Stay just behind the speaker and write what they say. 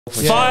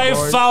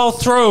Five foul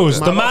throws.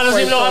 The man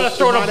doesn't even know how to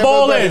throw the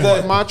ball in.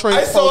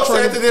 I saw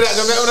Santa do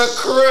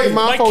that.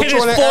 My kid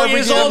is 4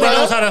 years old and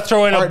knows how to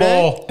throw in a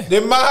ball.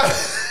 The man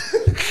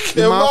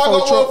got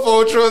one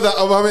foul throw that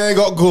my man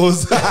got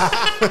goals.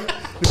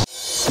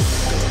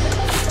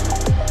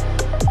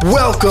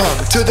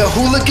 Welcome to the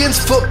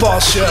Hooligans Football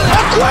Show.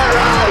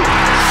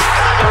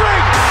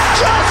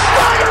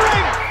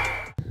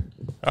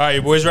 All right,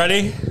 you boys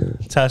ready?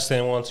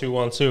 Testing 1 2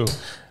 1 2.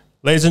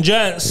 Ladies and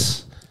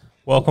gents,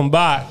 welcome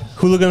back.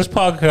 Hooligans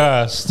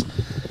podcast.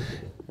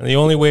 And the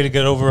only way to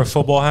get over a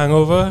football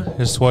hangover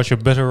is to watch your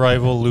bitter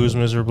rival lose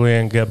miserably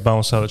and get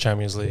bounced out of the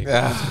Champions League.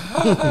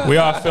 We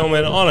are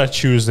filming on a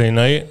Tuesday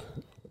night.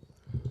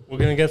 We're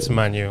gonna get to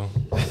Man U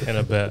in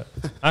a bit.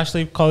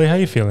 Actually, Collie, how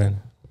you feeling?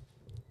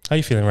 How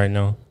you feeling right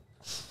now?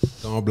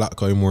 On a black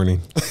coin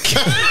morning.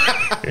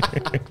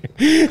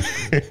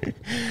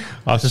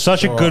 After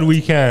such a good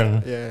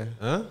weekend. Yeah.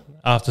 Huh?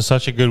 After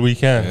such a good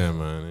weekend. Yeah,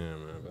 man.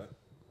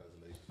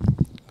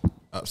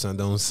 Ups and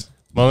downs.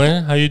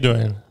 Mullen, how you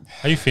doing?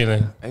 How you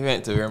feeling? I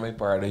meant to wear my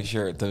party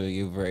shirt, to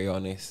be very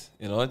honest.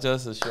 You know,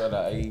 just to show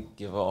that I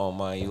give it all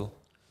my you.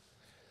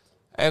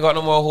 I ain't got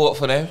no more hope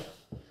for them.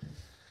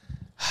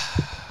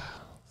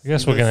 I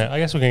guess we're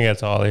gonna get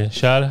to Ollie.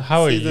 Shad,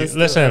 how are you?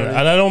 Listen,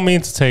 and I don't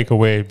mean to take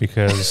away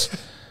because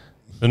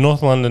the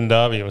North London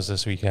Derby was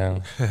this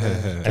weekend.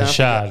 And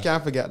Shad,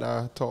 can't forget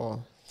that at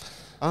all.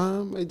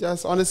 I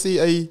just honestly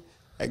I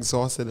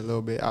exhausted a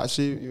little bit.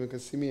 Actually, you can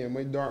see me in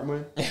my dark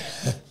man.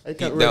 I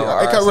can't really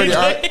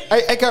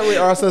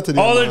Arsenal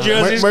today. All the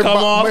jerseys come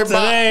off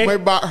today. My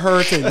back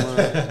hurting,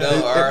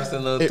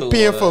 man. It's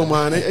painful,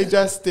 man. I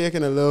just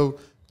taking a little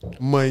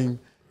mind.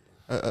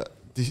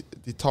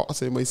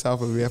 Detoxing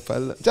myself away for a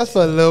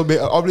little bit,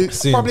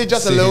 probably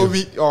just a little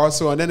week or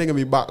so, and then I'm gonna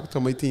be back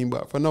to my team.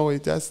 But for now,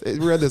 it's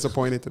real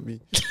disappointing to me.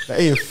 Like,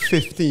 I am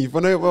 15th.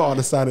 For now, we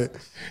understand it.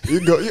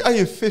 I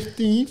am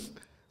 15th.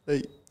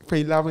 Like,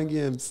 play 11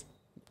 games.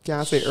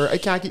 Can't say I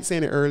can't keep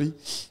saying it early.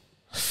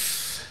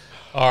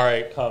 All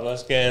right, come.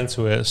 Let's get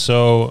into it.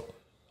 So,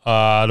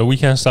 the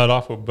weekend started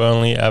off with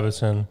Burnley,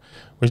 Everton,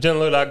 which didn't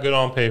look that good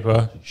on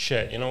paper.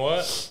 Shit, you know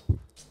what?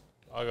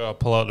 I gotta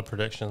pull out the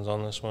predictions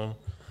on this one.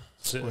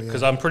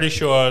 Because I'm pretty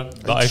sure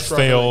that I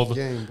failed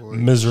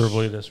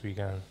miserably this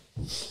weekend.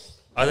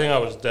 I think I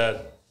was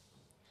dead.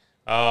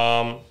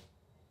 All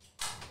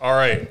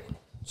right.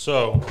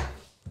 So,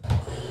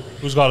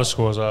 who's got the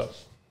scores up?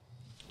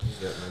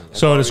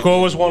 So the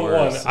score was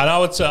 1-1. And I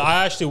would say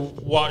I actually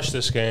watched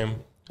this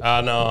game.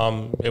 And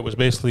it was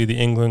basically the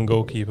England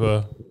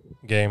goalkeeper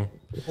game.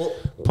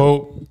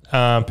 Pope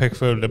and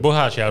Pickford, they both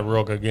actually had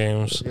real good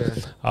games. Yeah.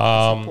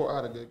 Pope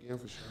had a good game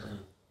for sure.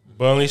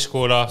 Burnley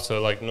scored after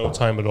like no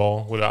time at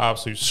all with an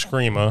absolute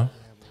screamer.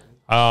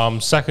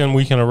 Second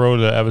week in a row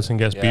that Everton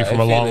gets beat from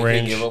a long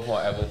range. Give up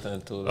on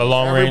Everton too. A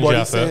long range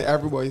effort.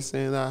 Everybody's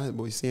saying that.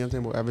 But we see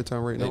something about Everton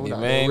right now.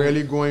 They're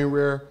really going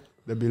where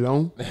they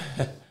belong.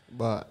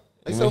 But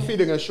I still feel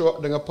they're gonna show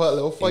up. They're gonna put a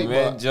little fight.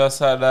 But just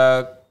had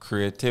that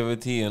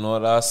creativity and all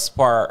that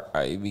spark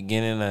at the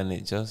beginning, and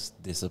it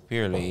just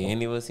disappeared. Like,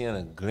 ain't even seeing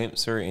a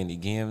glimpse or in the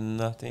game.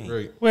 Nothing.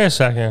 Right. Wait a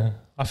second.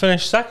 I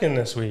finished second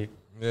this week.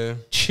 Yeah.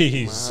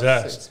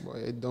 Jesus.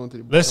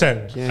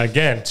 Listen,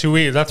 again, 2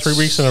 weeks. Is that 3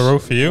 weeks in a row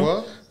for you?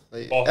 What?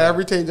 Like,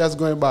 everything just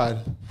going bad.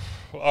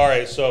 All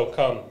right, so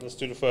come. Let's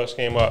do the first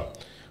game up.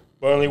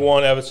 Burnley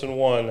 1, Everton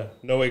 1.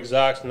 No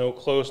exacts, no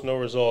close, no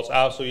results.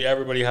 Absolutely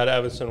everybody had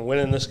Everton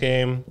winning this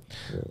game.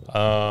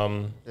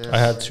 I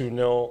had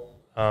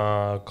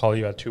 2-0. Collie,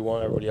 you had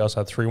 2-1. Everybody else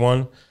had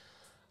 3-1.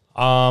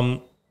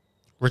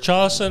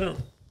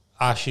 Richarlison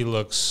actually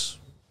looks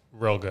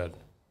real good.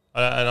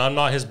 And I'm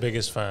not his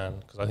biggest fan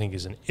because I think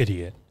he's an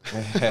idiot,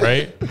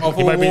 right?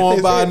 He might be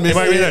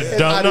a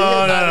dumb.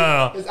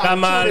 No. That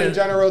man in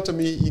general, to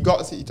me, he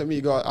got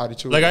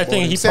attitude. Like, I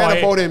think he probably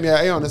about him. Yeah,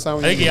 I understand.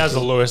 I think he has the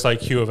lowest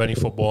IQ of any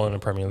footballer in the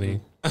Premier League.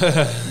 But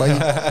he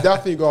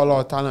definitely got a lot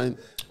of talent.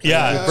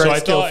 Yeah, so I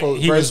thought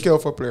he very was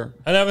skillful player.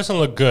 And Everton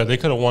looked good. They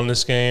could have won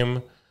this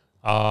game.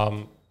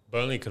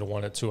 Burnley could have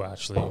won it too,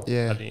 actually.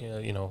 Yeah,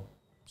 you know,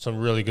 some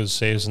really good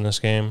saves in this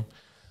game.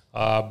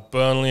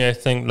 Burnley, I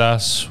think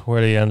that's where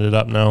they ended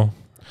up now.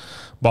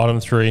 Bottom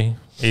 3,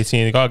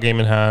 18. They got a game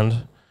in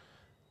hand.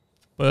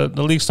 But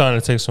the league's starting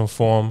to take some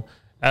form.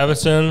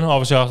 Everton,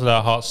 obviously after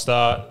that hot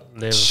start,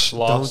 they've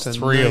lost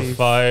 3 of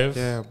 5.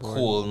 Yeah, boy.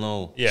 Cool,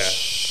 no. Yeah.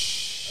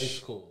 It's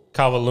cool.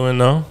 Calvert-Lewin,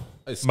 though.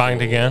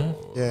 Banged again.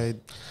 Yeah.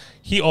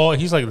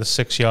 He's like the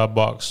 6-yard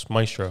box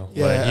maestro.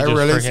 Yeah, like, he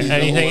just freaking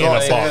anything in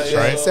the box,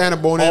 right?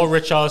 All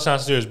Richarlison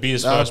has to do is be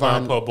his first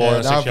man, put a ball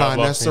in a 6-yard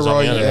box.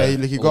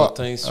 He got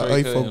an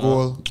eye for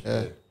goal.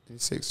 Yeah,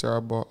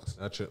 6-yard box.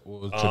 That's it.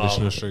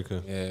 Traditional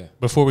striker. Yeah.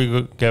 Before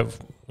we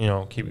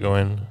keep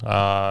going.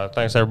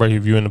 Thanks to everybody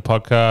who's viewing the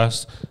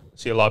podcast.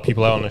 See a lot of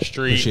people out on the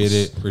streets.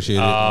 Appreciate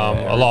it.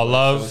 A lot of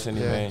love.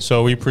 Yeah.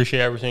 So we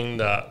appreciate everything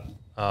that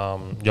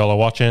y'all are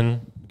watching.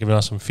 Giving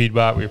us some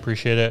feedback. We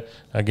appreciate it.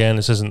 Again,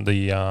 this isn't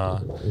the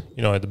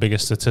the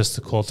biggest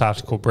statistical,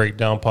 tactical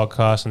breakdown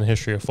podcast in the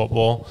history of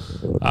football,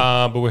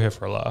 but we're here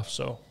for a laugh.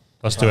 So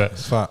Let's do it.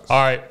 Facts.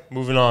 All right,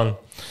 moving on.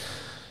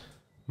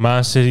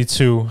 Man City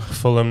 2,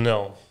 Fulham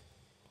 0.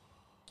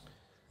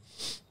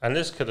 And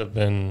this could have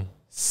been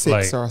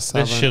 6 or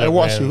 7. I been.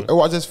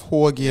 watched this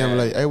whole game.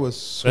 Like I was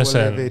so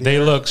Listen, they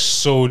look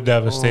so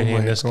devastating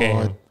in this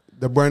game.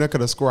 De Bruyne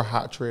could have scored a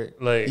hat trick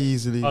Like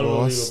easily.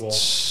 unbelievable.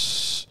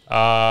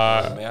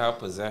 May have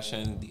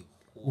possession. The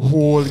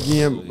whole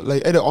game.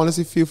 Like I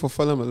honestly feel for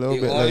Fulham a little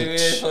bit.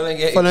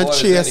 Like Fulham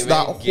chased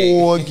that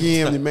whole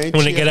game. When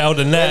they get out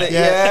the net,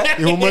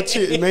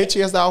 the man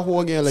chased that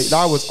whole game. Like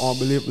that was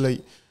unbelievable.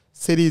 Like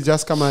City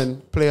just come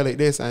and play like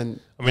this, and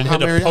I mean,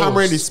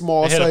 hammering the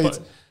small sides.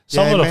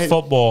 Some of the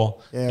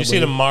football. Yeah, you see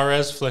the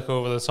Mahrez flick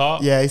over the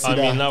top? Yeah, I see that.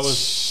 I mean, that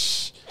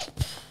was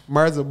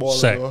Mahrez a baller.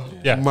 sick. Though.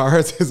 Yeah.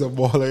 Mahrez is a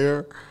baller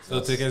here.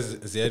 So taking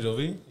Ziyech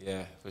over?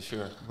 Yeah, for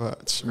sure.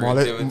 But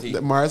Creativity.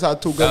 Mahrez had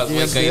 2 good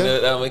games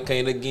there. That one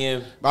kind of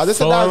game. But this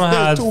Fulham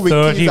had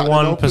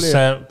 31%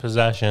 31%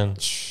 possession.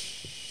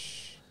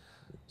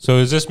 So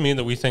does this mean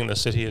that we think the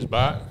City is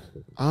back?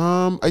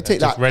 I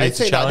think Just that ready I to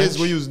think that challenge? this is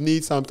where you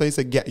need something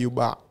to get you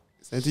back.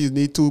 Sometimes you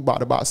need 2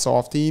 back-to-back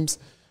soft teams,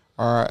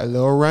 or a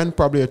little run,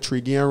 probably a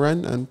 3-game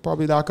run, and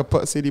probably that could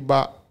put City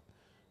back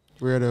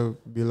where they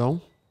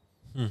belong.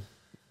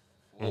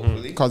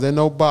 Because they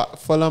know back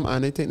Fulham,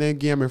 and they think their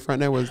game in front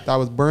there was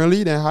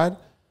Burnley they had.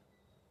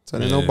 So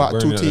they know back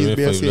 2 teams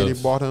basically at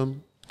the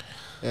bottom.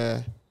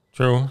 Yeah.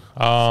 True.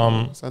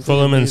 Sometimes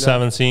Fulham you in need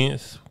that.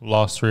 17th,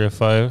 lost 3 of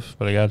 5,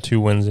 but they got 2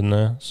 wins in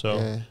there. So,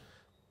 Yeah.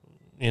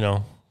 you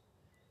know,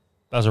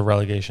 that's a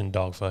relegation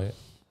dogfight.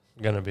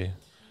 Gonna be.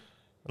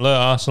 Look,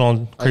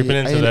 Arsenal creeping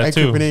into that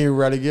too. Creeping in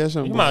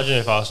relegation. Can you imagine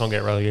if Arsenal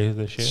get relegated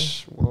this year?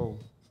 Whoa.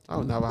 That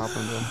would never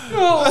happen though.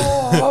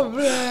 Oh,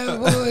 man,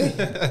 boy.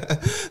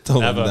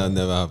 Never. That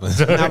never happened.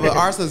 Nah, but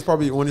Arsenal is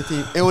probably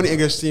the only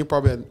English team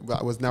probably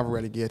that was never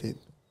relegated.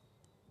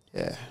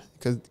 Yeah.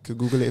 Could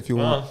Google it if you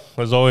want.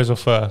 There's always a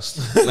first.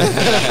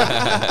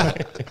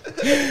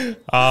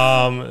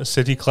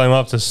 City climb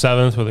up to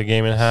 7th with a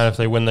game in hand. If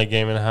they win that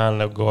game in hand,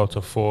 they'll go up to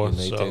 4th.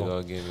 They So, take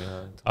our game in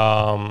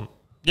hand.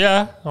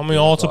 yeah, I mean,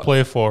 all to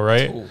play for,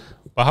 right? Ooh.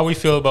 But how we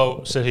feel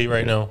about City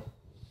right now?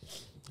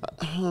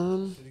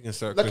 You can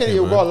start Look at cooking,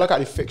 you. man. Well, look at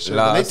the fixture.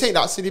 Last- They think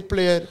that City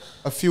played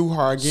a few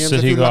hard games. if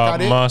City you look got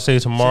at it. Marseille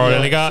tomorrow. City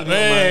Then they got got-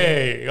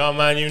 City they got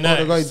Man U Oh, they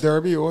got next.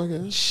 Derby. Okay.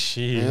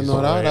 Jeez, I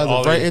know that. That's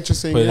a very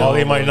interesting game.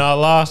 Ollie might not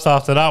last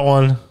after that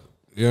one.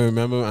 You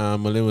remember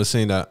Malin was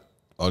saying that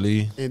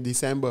Ollie In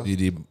December. you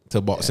did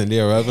to Boxing Day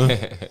or whatever.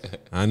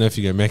 I don't know if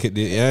you can make it.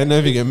 I don't know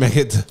if you can make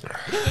it.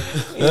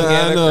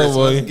 I know,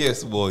 boy.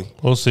 Gifts, boy.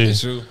 We'll see.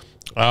 It's true.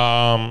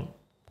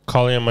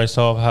 Collie and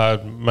myself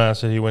had Man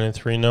City winning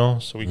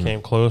 3-0, so we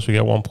came close. We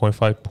got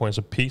 1.5 points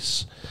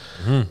apiece.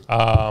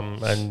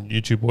 And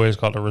you two boys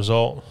got the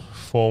result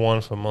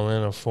 4-1 for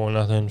Malin and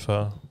 4-0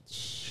 for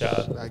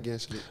Shad.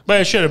 Against it.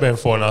 But it should have been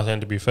 4-0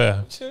 to be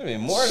fair. Should have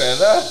been more than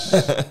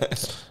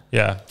that.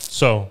 Yeah.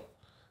 So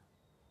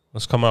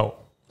let's come out.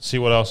 See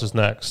what else is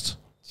next.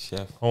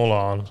 Chef. Hold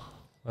on.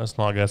 Let's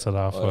not get to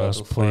that first,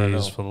 before I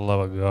please, know. for the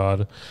love of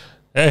God.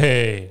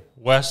 Hey,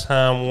 West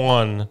Ham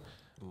 1,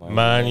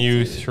 Man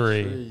U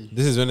 3.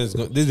 This is when this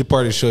is the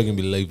part of the show gonna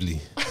be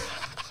lively.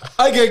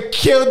 I can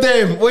kill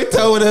them. Wait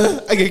till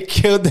I can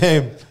kill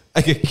them.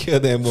 I can kill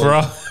them.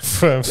 Boy.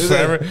 For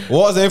every, What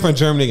was they from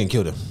Germany? They can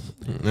kill them.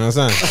 You know what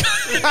I'm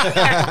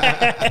saying?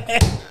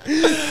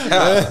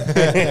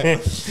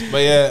 But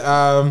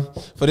yeah,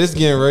 for this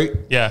game, right?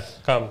 yeah,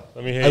 come.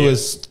 Let me hear you.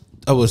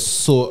 I was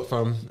so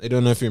I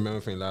don't know if you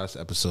remember from last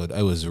episode.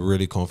 I was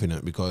really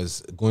confident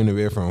because going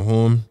away from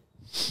home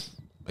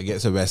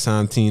against a West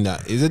Ham team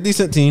that is a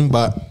decent team,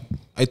 but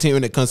I think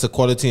when it comes to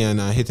quality and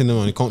hitting them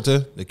on the counter,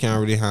 they can't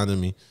really handle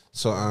me.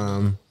 So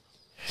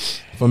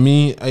for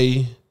me,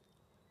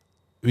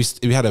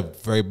 we had a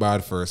very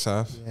bad first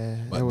half,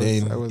 but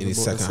then in the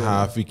second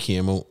half we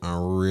came out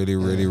and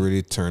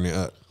really turned it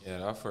up. Yeah,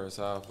 that first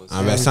half was.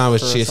 And West Ham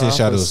was chasing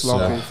shadows.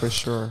 Sloppy for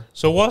sure.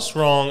 So what's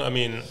wrong? I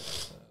mean,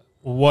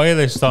 why are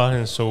they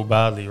starting so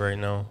badly right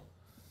now?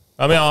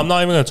 I mean, I'm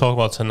not even going to talk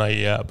about tonight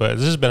yet, but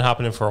this has been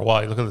happening for a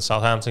while. You look at the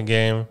Southampton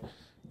game.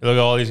 You look at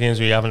all these games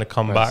where you're having to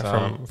come back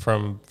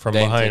from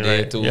behind,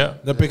 today right? too. Yeah.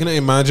 They're picking up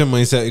imagine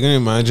mindset. You're gonna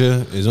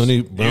imagine it's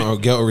only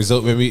get a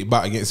result maybe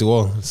back against the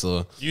wall.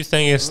 So You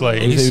think it's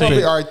like He's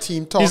Probably our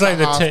team talk. he's like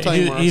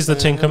he's the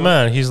Tinker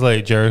Man. He's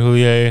like Jared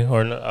Houllier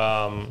or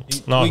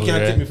not we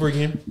can't take Houllier. before a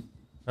game.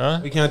 Huh?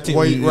 We can't take.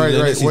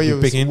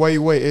 Right. picking.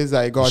 Wait. Is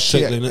that it got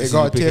Shackling, it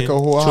got take a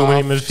whole Too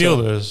many half.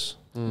 midfielders.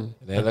 Then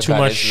And look too at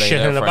much this shit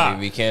lineup in the from back.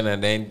 weekend,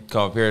 and then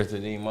compared to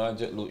the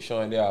Magic Luke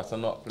showing they are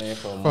not playing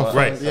for months.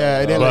 Right. Yeah,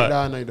 it ain't But like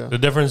that neither. the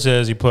difference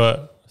is you put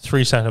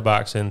 3 centre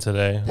backs in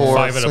today, Or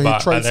 5 at so the he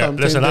back. tried And they're-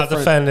 something listen, that different.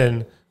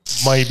 defending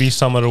might be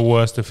some of the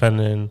worst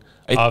defending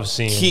I've I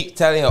seen. keep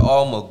telling you,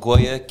 all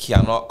Maguire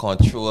cannot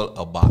control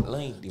a back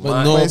line. The But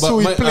man- no, But it's who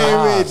he but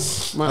playing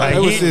with. Man, Like, I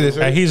would say this,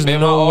 right? he's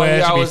Remember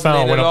nowhere all to be hours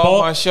found. laid off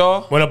on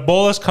Shaw? When a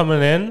ball is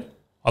coming in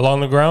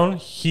along the ground,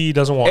 he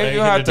doesn't want If anything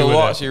you had to to do with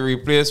watch it. your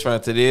replays from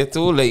today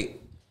too,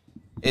 like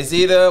it's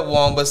either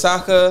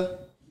Wan-Bissaka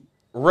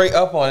right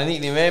up on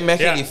it, man,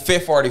 making Yeah. the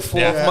fifth or the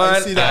fourth Yeah. I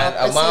man, see and that.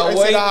 a man I see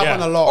way, that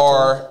happen Yeah. a lot.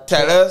 or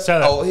tell us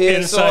Tell us. out here,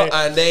 so, Inside.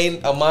 and then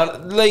a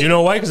man like You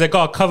know why? Because they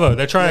got cover.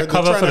 They're trying to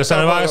cover for the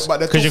center backs. But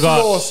they're Because too you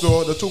got close,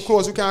 though. They're too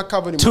close. You can't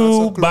cover them.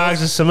 two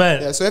bags of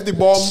cement. Yeah, so if the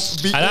ball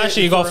beat And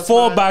actually, you got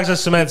 4 bags of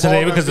cement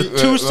today because the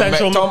two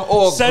central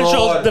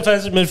God.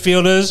 defensive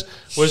midfielders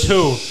was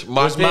who?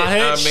 Was Matip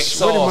and Mahic.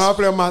 What the man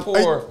play a match?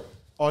 Poor.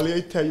 All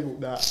I tell you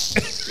about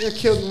that. You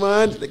killed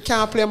man. They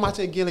can't play a match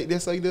again like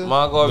this like this.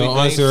 Man, gonna be No, playing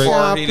honestly, right.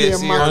 40 this Can't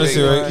play a year. match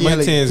Honestly, right. again My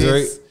like team's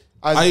this.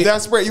 right.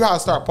 That's where you have to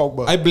start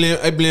Pogba.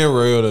 I blame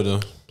Royal though.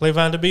 Play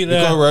Van de Beek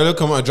Because there. Royal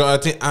come on, I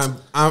think I'm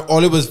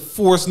all it was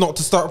forced not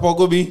to start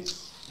Pogba.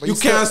 But You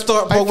can't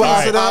start I Pogba feel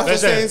after that. after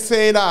Listen.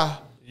 saying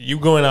that. You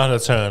going out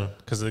of turn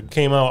because it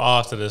came out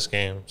after this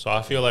game. So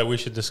I feel like we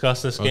should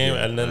discuss this game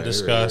and then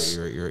discuss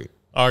You're right.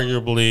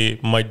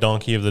 arguably my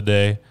donkey of the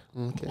day.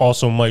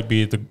 Also might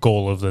be the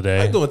goal of the I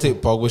day. don't think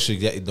Pogba should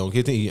get. Don't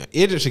get it.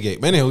 Agent should get.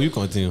 Man, hell, you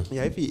continue.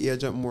 Yeah, if he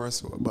agent more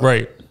so. But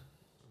Right.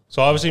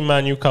 So obviously,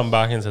 man, you come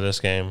back into this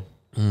game.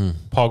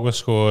 Pogba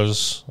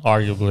scores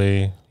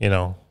arguably,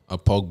 A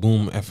Pog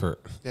boom effort.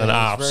 Yeah, an it's very-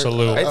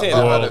 absolute I think they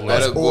world had a class.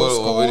 better goal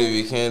over the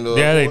weekend, though.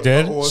 Yeah, they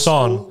did. Old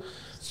Son.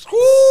 school.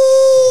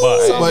 But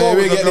Some But goal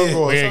we was a get good there.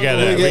 goal. we Some can get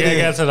goal there. was We a good can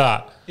goal. get to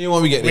that. You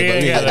want me get there? We but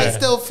ain't we get get there. I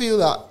still feel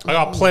that. I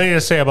got plenty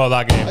to say about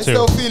that game I too.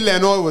 still feel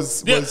Leno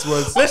was. Listen,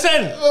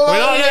 we're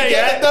not We there can get to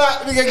yet.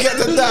 that. We can get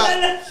to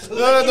that. No,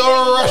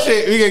 don't rush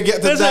it. We can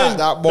get to Listen,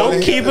 that. ball don't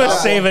ain't keep hit us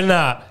that. saving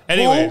that.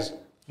 Anyways,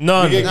 We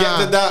none. can get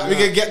to that. We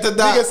can get to We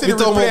that. can see We the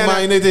talking replay about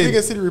and Man United. we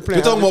can see the replay We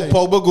and talking about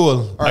everything. Pogba goal.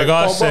 All right, I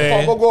gotta Pogba-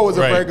 say, Pogba goal was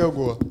a right. very good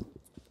goal.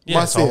 Yeah,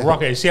 Must it's a say.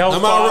 rocket. You see how No,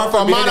 man, far run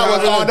from Man, I was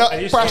beginning. under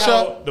and you see pressure.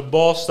 how the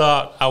ball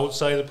start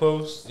outside the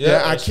post?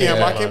 Yeah, I That's can't.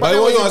 it, I can't. man. But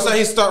that what you was want to say?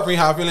 He start from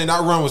half feeling. That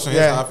run was from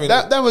his Yeah, half feeling.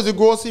 that was the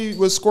goals he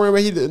was scoring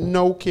when he didn't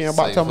know came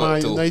back to Safe Man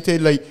up too.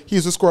 United. Like he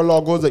used to score a lot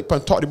of goals, like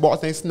top the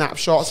box and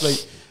snapshots, like,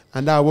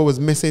 and that what was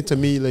missing to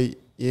me. Like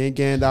you ain't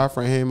getting that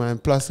from him,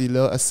 and plus he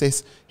little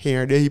assists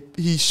here and there.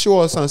 He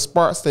showed some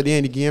sparks today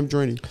in the game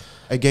journey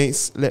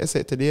against, let's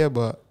say today,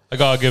 but I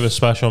gotta give a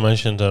special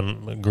mention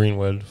to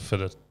Greenwood for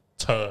the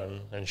turn,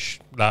 and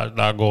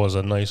that goal is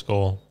a nice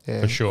goal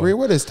yeah, for sure.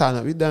 Greenwood is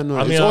talent. We don't know.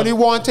 I mean, It's only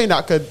one thing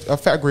that could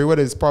affect Greenwood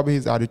is probably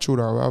his attitude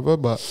or whatever.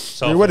 But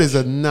Greenwood is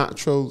a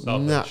natural Him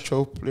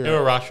player.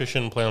 and Rashford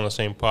shouldn't play on the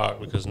same park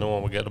because no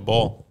one would get the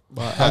ball.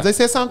 But as I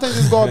say, sometimes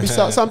it's gotta be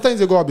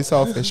sometimes you gotta be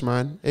selfish,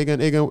 man.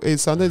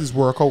 Sometimes it's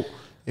work out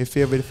in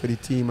favor for the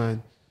team,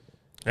 man.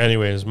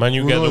 Anyways, man,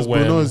 you get the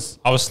win. Bruno's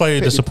I was slightly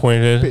pick the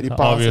disappointed, passes.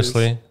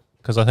 obviously,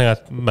 because I think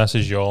I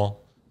messaged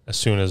y'all as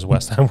soon as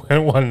West Ham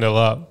went 1-0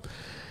 up.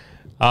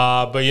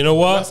 But you know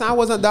what? Last time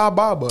wasn't that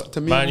bad, but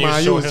to me, Man, you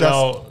Man U was sorting just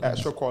out-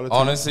 extra quality.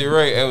 Honestly,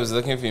 right, I was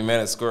looking for a man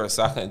to score a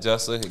second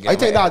just so he could get I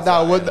think my that ass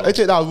out.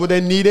 was what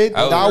they needed.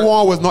 I was That re-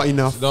 one was not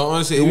enough. No,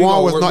 honestly, The we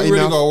one was work, not we really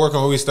enough. gotta work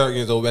on when we start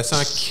games. Though, West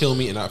Ham kill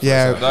me in that. First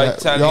Yeah, half. Like,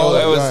 tell you, y'all-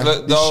 it was yeah.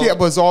 look- the though- shit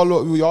was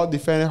all we all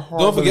defended hard.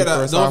 Don't forget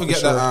that. Don't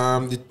forget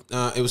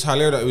that. It was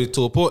Haller that we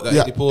told Port that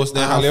hit the post.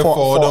 Then Haller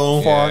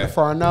fall down.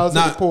 for Nels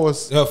at the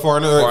post.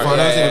 Foreigner in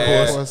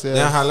the post. Yeah.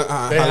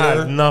 Then They had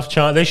Haller. enough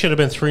chance. They should have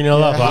been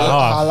 3-0 up.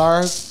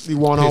 Haller, the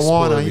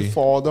one-on-one, and he Piss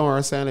fall down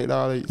or something like that.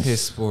 Like.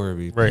 Piss poor,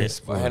 be Right. piss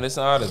But poor.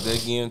 Henderson had a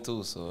good game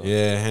too, so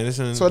Yeah,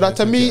 Henderson. So that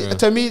to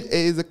Henderson me,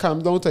 it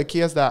comes down to a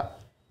case that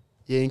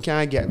you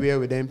can't get away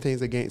with them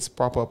things against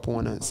proper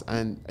opponents.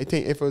 And I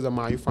think if it was a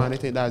Man U fan, I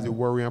think that's the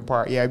worrying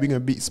part. Yeah, we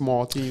can beat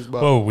small teams,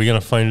 but Whoa, we're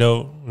gonna find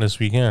out this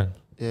weekend.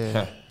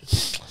 yeah,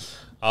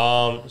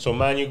 So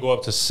Man U go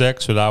up to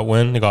 6 with that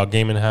win. They got a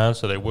game in hand,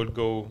 so they would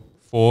go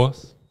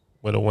 4th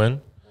with a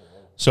win.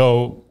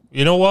 So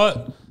you know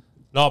what?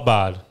 Not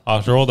bad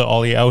after all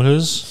the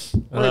outers.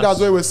 right, that's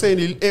what we're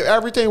saying.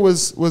 Everything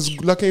was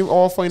looking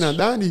all fine and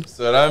dandy.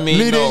 so that means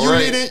You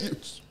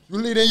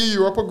leading your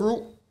Europa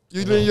group.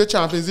 You leading your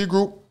Champions League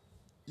group.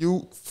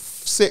 You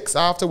 6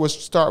 after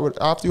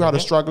you had a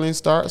struggling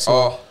start.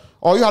 So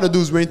all you had to do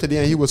is win today,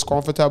 and he was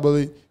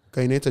comfortably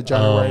going into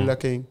January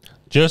looking.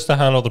 Just to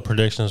handle the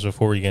predictions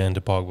before we get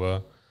into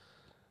Pogba,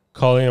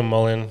 Colley and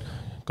Mullen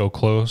go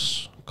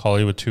close.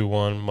 Colley with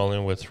 2-1,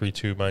 Mullen with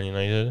 3-2 Man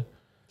United.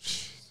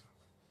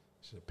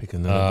 Pick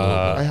another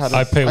goal.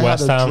 I picked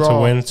West Ham to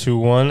win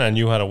 2-1, and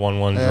you had a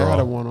 1-1 Yeah, I had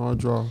a draw. 1-1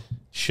 draw.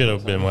 Should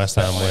have been West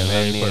Ham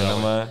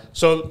win. man.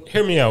 So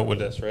hear me out with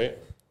this, right?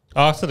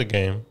 After the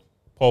game,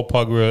 Paul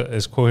Pogba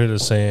is quoted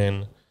as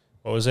saying,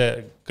 what was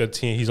it? Good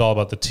team. He's all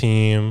about the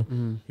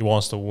team. He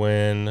wants to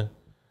win.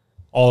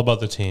 All about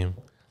the team.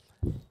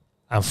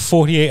 And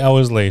 48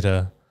 hours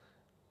later,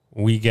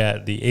 we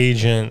get the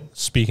agent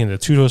speaking to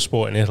Tutto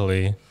Sport in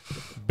Italy.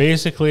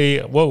 Basically,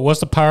 what's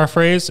the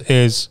paraphrase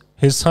is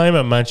his time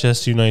at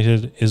Manchester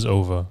United is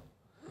over.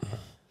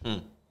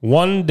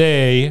 One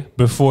day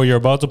before you're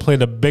about to play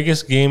the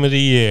biggest game of the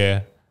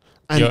year,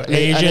 your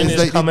agent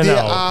it's is coming the day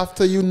out.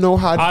 after you know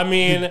how I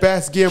mean, the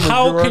best game of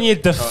how Europe can you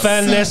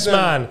defend this season.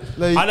 man?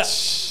 Like,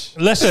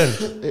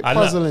 Listen, it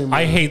puzzling,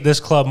 I man. hate this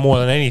club more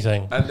than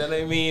anything. And then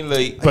I mean,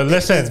 like, But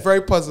listen, it's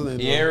very puzzling.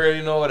 you bro. ain't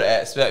really know what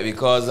to expect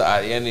because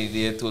at the end of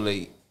the day, too,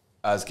 like,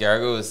 as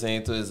Gargo was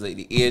saying too, is like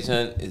the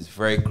agent is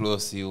very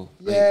close to you.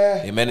 Yeah.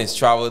 Like, they managed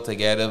travel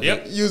together.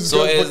 Yep. Use So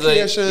good it's like,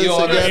 vacations you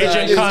know, together. the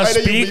agent It's can't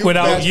either speak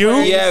without best you.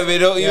 friends. Yeah,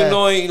 without you Yeah.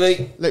 knowing,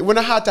 like, Like when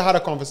I had to have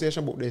a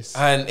conversation about this.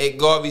 and it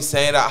gotta be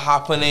saying that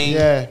happening.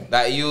 Yeah.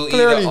 That you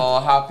Clearly. either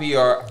unhappy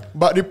or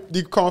But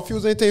the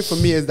confusing thing for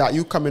me is that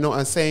you coming out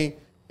and saying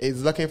it's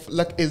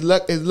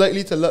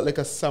likely to look like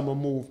a summer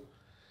move.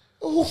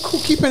 Who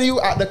keeping you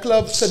at the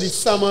club to the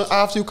summer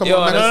after you come Yo,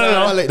 out?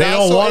 No. Like They that?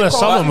 don't So want it a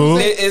summer confusing.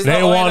 move. It's They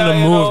not like want that, to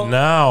you move know?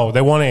 now.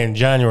 They want it in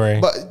January.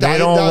 But They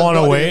don't want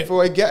to wait.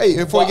 Before I get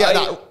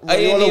that, I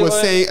ain't Raiola was even-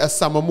 saying a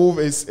summer move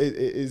is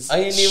I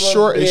ain't even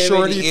short. It's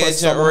blaming shorty the for agent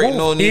summer right move.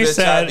 now, He neither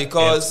said side,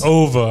 because it's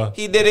over.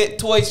 he did it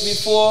twice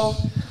before.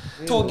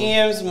 2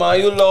 games, man,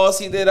 you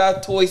lost. He did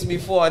that twice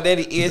before, and then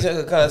the agent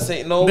could kind of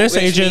say, "No, This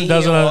which agent mean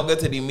doesn't- He want to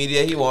go to the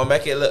media. He want to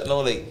make it look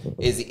no like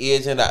is the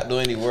agent not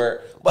doing the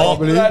work." But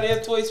Probably. he did that there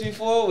twice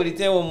before with the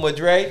team with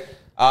Madrid.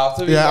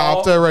 After we Yeah,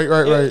 lost. after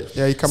right.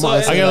 Yeah, he come So on.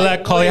 it's I gotta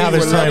let Collie have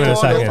his He's time in a a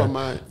second. from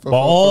But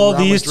all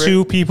Real these Madrid.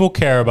 two people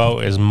care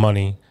about is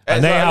money.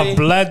 And they Exactly. have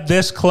bled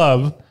this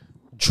club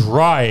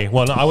dry.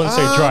 Well, no, I wouldn't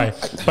say dry.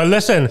 But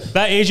listen,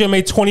 that agent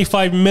made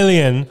 25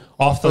 million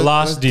off the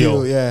last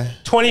deal. Yeah.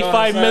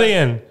 25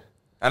 million.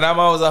 And that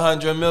man was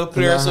 100 mil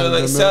player, so 100 like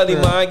mil sell the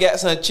player. man, get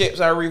some chips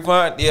and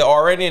revamp. They're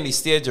already in the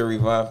stage of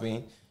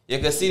revamping. You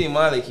can see the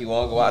man like he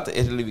want to go out to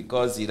Italy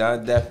because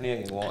Zidane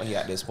definitely want he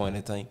at this point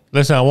in time.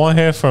 Listen, I want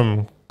to hear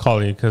from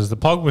Collie because the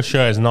Pogba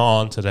shirt is not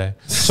on today.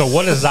 So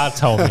what does that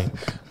tell me?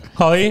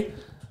 Collie,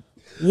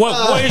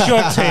 what is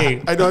your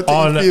take I don't think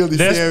on you feel the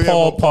this same way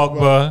Paul about Pogba.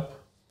 Pogba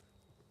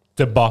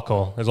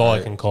debacle is all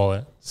I can call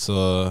it.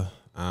 So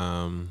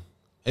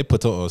I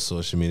put it on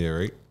social media,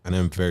 right? And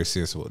I'm very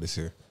serious about this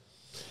here.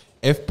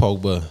 If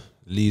Pogba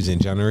leaves in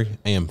January,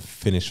 I am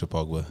finished with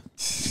Pogba.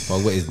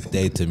 Pogba is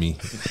dead to me.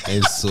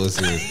 I'm so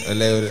serious. I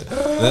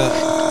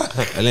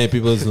let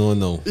people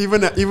know.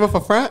 Even for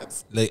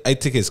France. Like I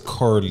think it's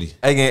cowardly.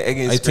 I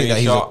think that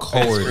he's a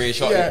coward.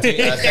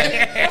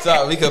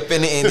 So we could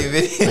pin it in the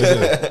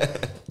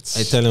video.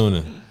 I tell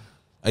you,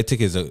 I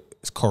think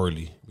it's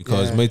cowardly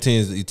because Yeah. my team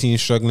is the team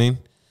struggling.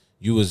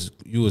 You was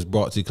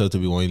brought to the club to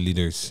be one of the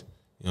leaders.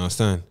 You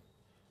understand?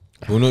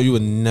 Bruno, you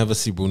would never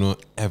see Bruno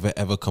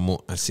ever come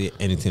out and say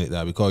anything like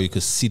that because you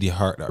could see the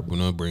heart that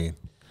Bruno bringing.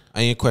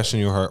 I ain't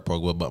questioning your heart,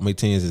 Pogba, but my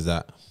thing is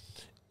that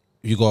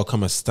you gotta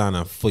come and stand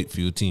and fight for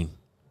your team.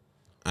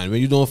 And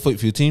when you don't fight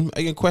for your team,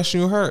 I can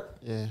question your heart.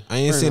 Yeah, I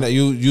ain't fair saying that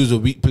you's a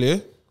weak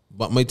player,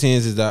 but my thing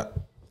is that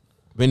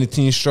when the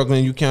team's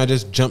struggling, you can't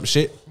just jump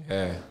shit.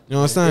 Yeah. You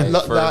understand?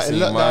 Look that- You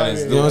know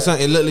what I'm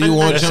saying? It look like you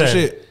want to jump Listen,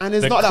 shit. And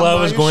it's the not that club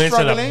man, is you going into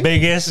the struggling.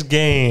 biggest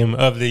game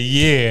of the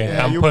year.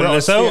 Yeah, I'm you putting brought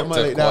this a out.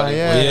 statement like that,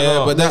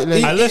 Yeah, but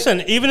that I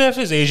listen, even if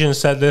his agent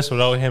said this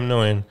without him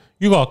knowing,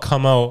 you gotta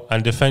come out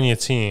and defend your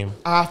team.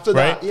 After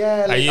Right? that,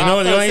 yeah. Like, You know,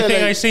 after the only say,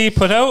 thing like, I see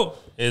put out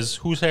is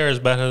whose hair is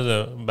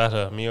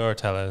better, me or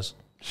Tellez.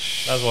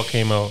 That's what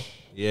came out.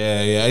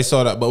 Yeah, I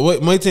saw that. But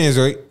what my thing is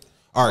right.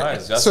 All right.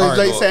 Nice, that's So it's hard,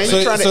 like though. saying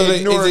he's trying to like,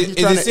 ignore. is He's it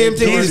the trying to same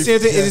thing? ignore It's the same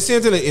thing. the- It's the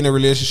same thing like in a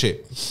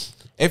relationship.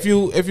 If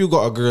you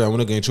got a girl and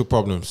wanna get into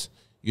problems,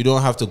 you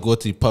don't have to go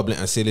to the public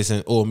and say,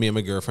 listen, oh, me and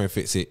my girlfriend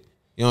fix it.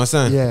 You know what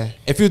I'm saying? Yeah.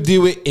 If you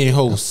deal with in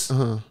house, you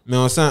know what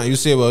I'm saying? You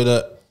say about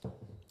that.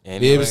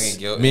 Babes,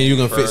 me and you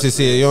gonna fix this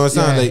here. You know what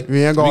I'm saying? Yeah, Like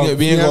we ain't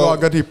gonna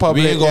go to the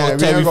public. We ain't gonna Yeah, we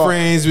tell ain't your gonna-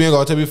 friends. We ain't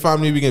gonna tell your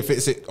family. We can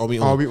fix it on we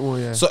own. On we own,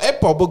 yeah. So if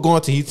Pogba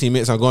going to his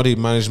teammates and going to his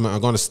management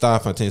and going to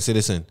staff and saying, say,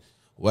 listen,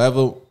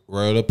 whatever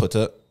Raiola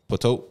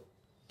put out,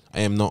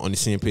 I am not on the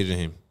same page with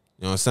him.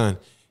 You know what I'm saying?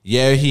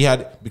 Yeah, he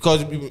had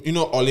because you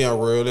know Oli and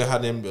Raiola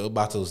had them little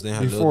battles. They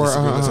had little Before,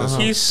 disagreements and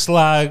stuff. He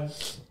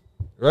slagged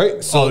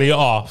Right? So Ollie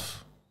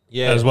off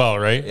as well,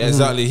 right? yeah,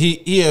 exactly. He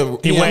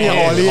went Yeah,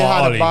 in Oli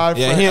had Ollie. a bad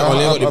Yeah, friend. he and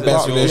Oli got the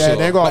best relationship.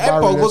 Yeah, they got But a bad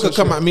if Pogba could relationship.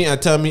 come at me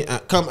and tell me,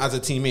 come as a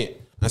teammate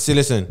and say,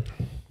 listen,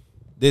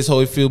 this how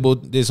he feel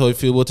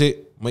about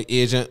it. My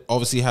agent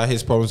obviously had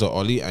his problems with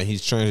Oli and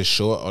he's trying to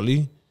show it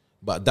Oli,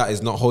 but that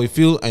is not how he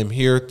feel. I'm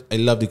here. I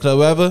love the club,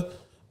 whatever,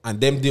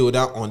 and them deal with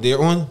that on their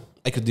own.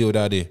 I could deal with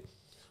that there.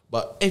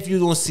 But if you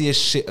don't see a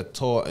shit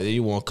at all and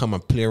you want to come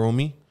and play on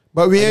me,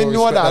 But we I ain't don't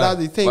know respect that's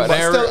the thing. But But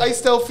there- still, I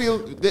still feel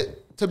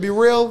that to be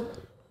real,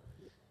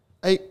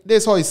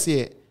 this how I see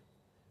it.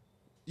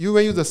 You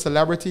when you're a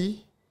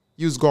celebrity,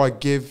 you's gotta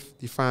give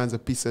the fans a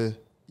piece of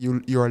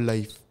your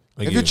life.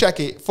 Like if you check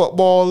it,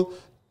 football,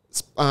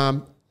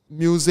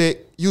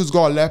 music, you's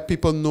gotta let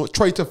people know.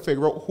 Try to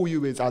figure out who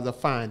you is as a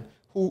fan.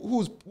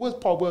 What's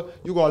Pogba?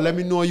 You gotta let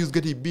me know. You's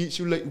get the beach.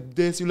 You like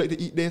this. You like to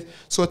eat this.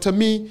 So to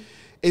me,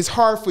 it's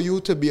hard for you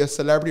to be a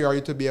celebrity or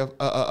you to be a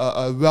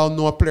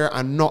well-known player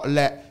and not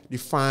let the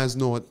fans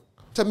know.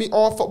 To me,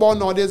 all football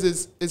nowadays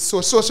is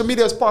so social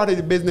media is part of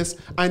the business,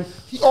 and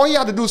all he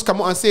had to do is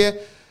come out and say,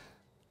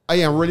 "I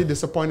am really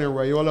disappointed in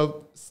Raiola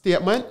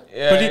statement."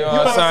 Yeah, But you know you what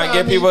I'm gotta saying?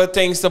 Give say, people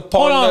things to Hold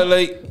ponder, on.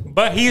 like.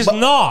 But he's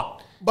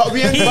not. But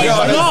we ain't He's but he's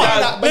saying not.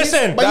 that, but he's-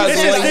 Listen, but he's this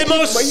saying is that the he-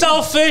 most but he-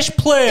 selfish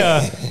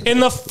player in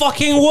the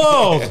fucking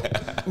world.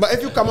 But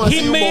if you come out and say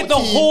He you made the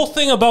about team, whole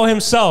thing about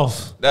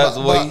himself. That's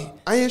but why.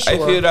 I ain't sure. I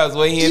feel that's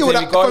what he would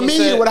said. for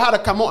me, he would have had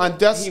to come out and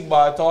just... He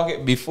about talk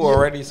it before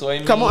already, so I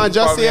mean, come on and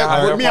just say it.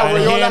 With me and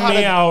Rayola Hear had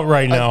me out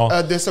right now.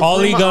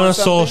 Ole Gunnar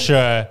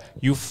Solskjaer,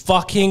 you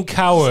fucking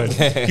coward.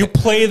 You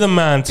play the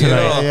man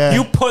tonight. Yeah.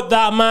 You put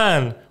that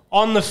man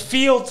on the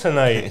field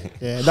tonight.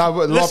 Yeah, that,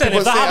 Listen,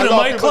 if that happened in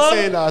my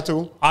club, that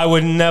too. I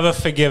would never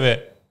forgive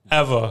it.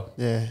 Ever.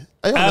 Yeah.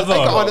 I can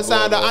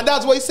understand that. And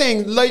that's what he's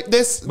saying. Like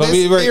this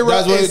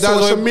era is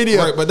social media.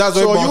 Right, but that's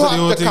so you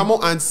have to come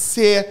out and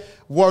say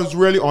what's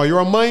really on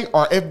your mind,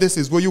 or if this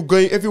is where you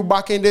going, if you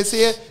back in this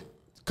here,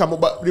 come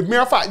on. But the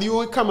mere fact you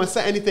won't come and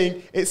say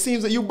anything, it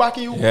seems that you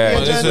backing you. Yeah,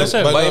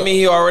 listen, but I mean,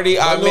 he already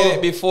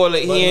admitted before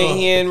like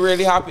he ain't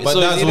really happy. So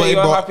either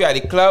you're happy at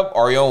the club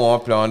or you don't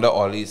want to play under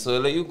Oli. So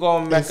like you go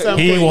and make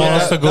he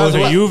wants to go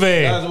to Juve.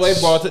 That's why I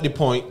brought up the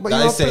point that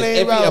I said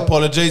if he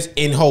apologize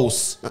in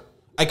house,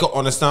 I could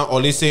understand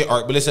Oli say, all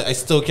right, but listen, I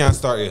still can't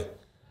start you,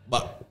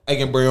 but I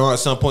can bring on at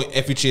some point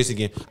if you chase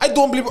again. I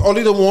don't believe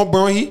Oli don't want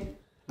Brown.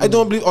 I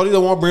don't believe Oli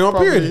don't want bring on.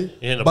 Period.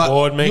 In the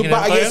board making you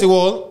back against the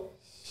wall.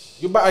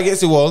 You back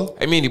against the wall.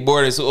 I mean, the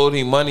board is owed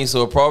him money,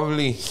 so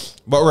probably.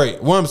 But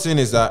right, what I'm saying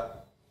is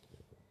that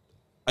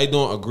I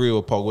don't agree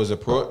with Pogba's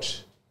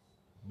approach.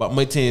 But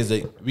my thing is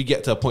that we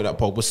get to a point that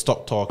Pogba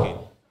stop talking,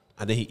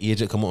 and then he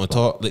agent come out and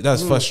talk. Like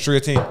that's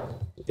frustrating.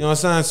 You know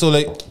what I'm saying? So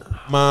like,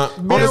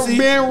 honestly,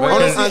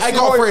 I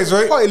got a phrase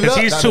right. Because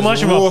he's too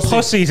much of a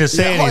pussy to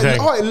say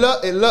anything.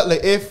 It looked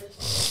like if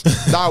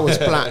that was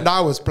planned. That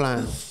was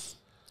planned.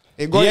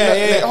 Let me tell you.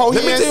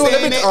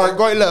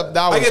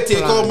 I can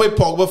take off my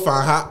Pogba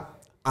fan hat.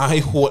 I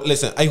hold.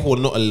 Listen, I hold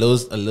not a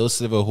little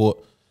sliver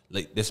hold.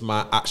 Like this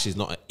man actually is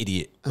not an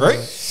idiot, right?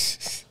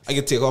 I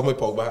can take off my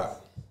Pogba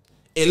hat.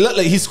 It looked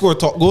like he scored a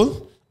top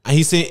goal. And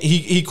he said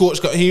he coach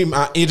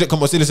agent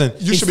come and say, listen,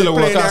 you should be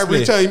playing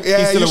every time. Yeah,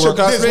 he's still a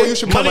world-class player. You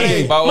should be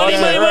money.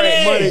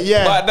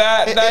 Yeah. But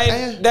that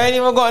ain't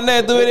even got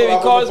nothing to do with it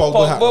because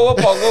what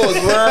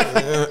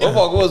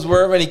Pogba was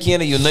worth when he came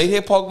to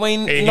United. Pogba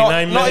ain't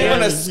not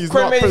even a he's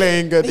not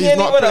playing good. He's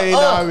not playing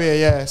that way.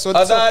 Yeah. So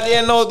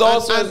you know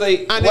those was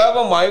like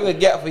whatever money you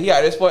could get for here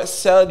at this point,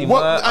 sell the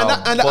man.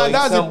 And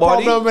that's the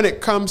problem when it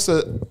comes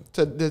to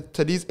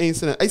these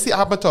incidents. I see it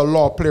happen to a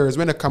lot of players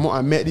when they come out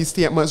and make these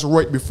statements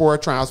right before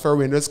transfer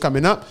windows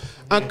coming up.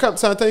 And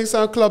sometimes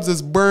some clubs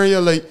is burning you.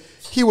 Like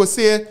he will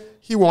say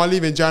he won't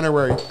leave in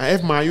January. And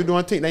if man you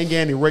don't think they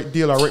get any right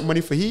deal or right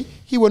money for he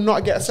will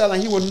not get sold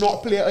and he will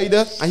not play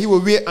either. And he will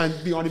wait and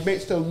be on the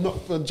bench till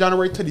not from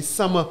January to the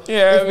summer.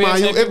 Yeah, if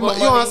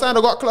you understand,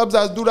 I got clubs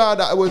that do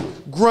that would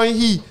grind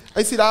he.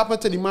 I see that happen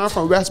to the man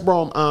from West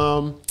Brom.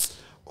 And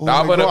he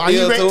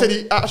went to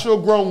the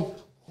actual ground.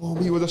 Oh,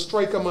 he was a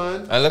striker,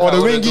 man. Or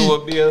the wingy.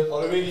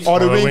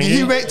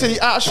 He went to the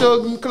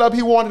actual club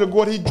he wanted to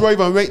go. He drove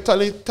and wait,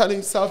 telling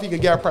himself he can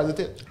get a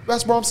present.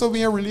 West Brom so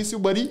we ain't release you,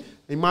 buddy.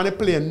 The man they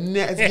play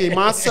next game.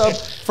 Myself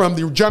from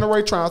the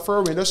January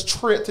transfer window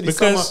straight to the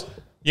summer.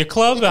 Your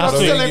club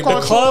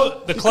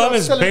the club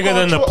is bigger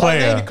than the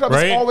player, the club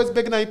is always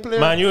bigger than the player.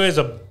 Man U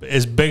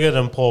is bigger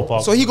than Paul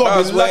Pogba. So he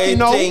got to be lucky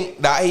now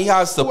that he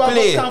has to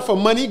play. Whoever come for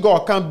money,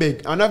 God come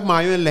big. And if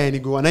Man U and Lenny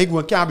go, and I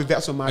go can't be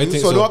vexed with Man U.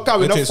 So don't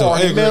come with no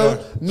 40 mil.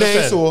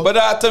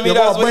 But to me,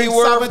 that's what he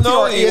worth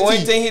now. The only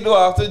thing he do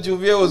after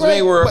Juve was when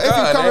he work. But if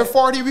you come with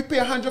 40, we pay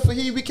 100 for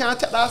he. We can't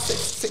take that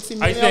 60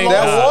 million. They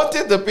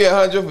wanted to pay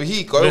 100 for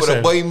he because he would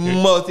have bought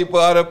multiple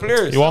other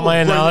players. You want my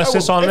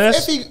analysis on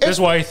this? This is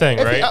what I think,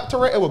 right?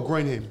 It will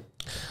grind him.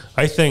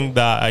 I think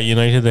that at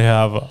United they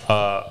have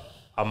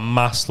a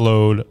mass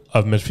load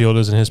of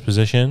midfielders in his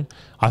position.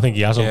 I think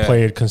he hasn't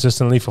played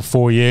consistently for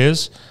 4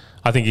 years.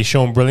 I think he's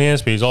shown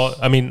brilliance, but he's all.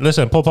 I mean,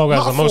 listen, Paul Pogba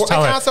has the most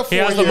talent. He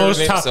has the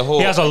most talent.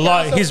 He has a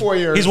lot. He's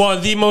one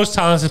of the most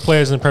talented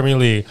players in the Premier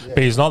League,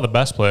 but he's not the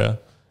best player.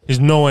 He's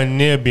nowhere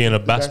near being a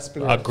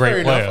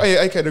great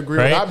player. I can agree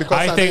with that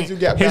because I think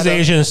his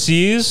agent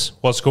sees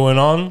what's going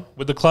on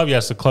with the club.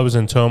 Yes, the club is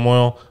in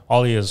turmoil.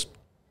 All he is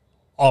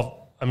off.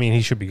 I mean,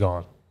 he should be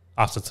gone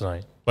after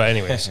tonight. But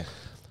anyways, and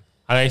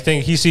I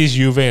think he sees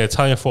Juve and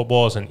Italian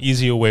football as an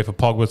easier way for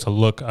Pogba to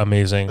look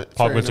amazing,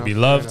 Pogba to be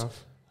loved,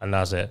 and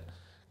that's it.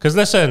 Because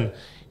listen,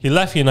 he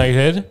left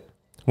United,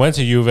 went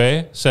to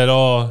Juve, said,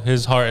 "Oh,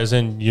 his heart is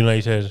in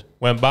United."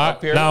 Went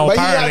back. Now but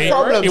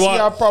apparently he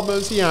had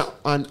problems. He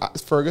and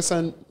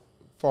Ferguson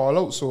fall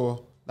out,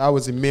 so that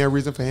was the main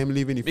reason for him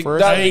leaving the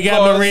first. He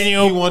got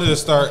Mourinho. He wanted to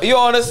start. You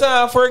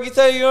understand? Fergie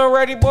tell you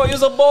already, boy.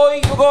 You're a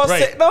boy. You gonna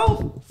sit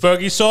down.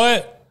 Fergie saw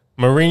it.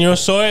 Mourinho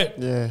saw it.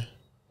 Yeah.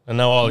 And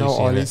now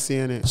Ollie's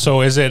seeing it.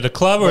 So is it the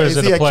club or is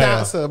it the player?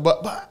 Cancer?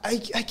 But I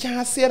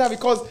can't say that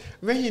because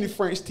when he's in the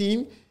French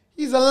team,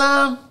 he's a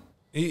lamb.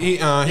 He's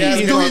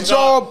doing his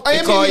job.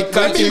 He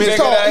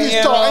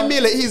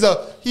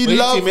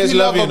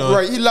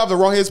loves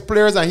around his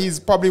players and he's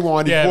probably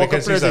one of the vocal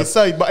players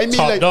inside. But I mean,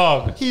 like,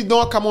 dog. He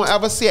don't come on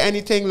ever say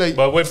anything like.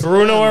 But with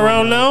Bruno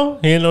around now,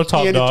 he ain't no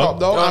top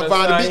dog. And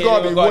Van de Beek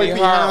got to be way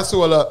behind.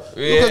 So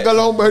you can go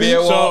along, buddy.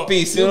 You want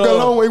peace. You go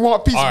along. We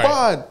want peace,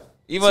 bad.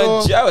 Even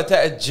I would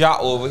take a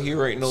jot over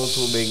here right now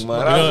too big,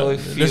 man.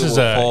 This is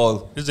a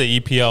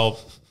EPL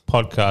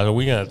podcast. Are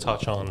we gonna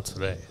touch on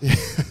today?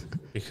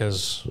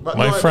 Because But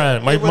my no,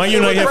 friend, it was my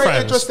United very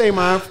friends. interesting,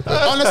 man.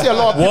 Honestly, a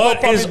lot of people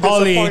What is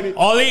probably Ollie? disappointed.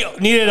 Ollie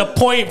needed a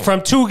point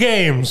from 2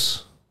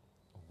 games.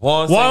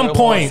 One One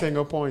point.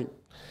 Single point.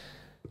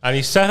 And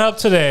he set up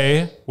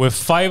today with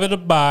 5 at the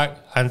back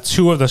and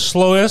 2 of the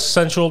slowest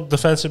central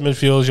defensive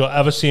midfielders you'll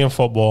ever see in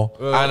football.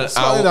 And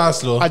Scott ain't that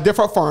slow. A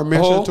different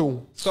formation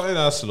too. Scott ain't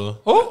that slow.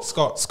 Who?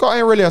 Scott. Scott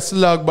ain't really a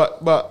slug, but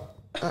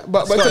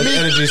Scott to is me,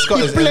 energy. Scott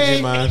he is energy,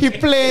 played. man. He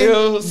played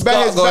Yo, his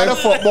Scott better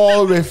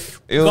football with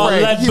Got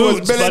Fred. lead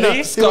boots,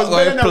 buddy. Scott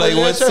going to play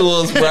with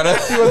tools, brother.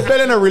 He was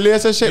building a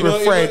relationship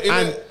with Fred,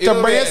 and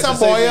to bring in some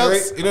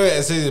boys. You know what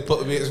it says? You put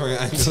the mates from your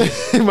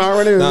ankle. Man,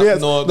 running Nah,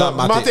 yes. no, not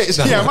Matic.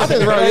 Yeah, Matic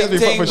is Right right.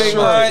 thing, For big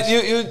sure.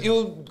 man.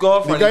 You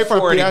going from The guy the from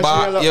 40 PSG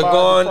back. look You're bad,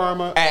 going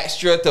farmer.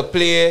 extra to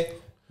play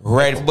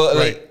red, but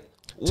like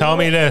Tell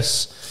me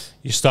this.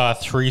 You start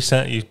 3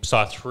 center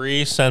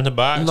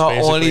backs. not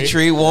basically, only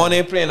 3, one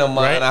ain't playing a man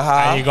right? and a And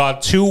half. you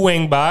got 2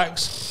 wing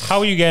backs. How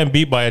are you getting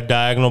beat by a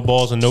diagonal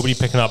balls and nobody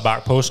picking up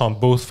back posts on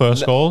both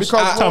first goals?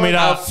 because Tell me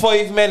that.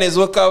 5 minutes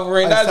we're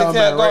covering. That's the thing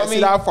that got See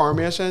me. that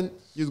formation?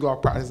 You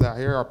gotta practice that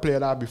here or play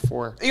that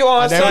before. You know what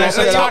I'm And then saying? we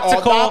say Like, that all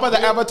tactical- top of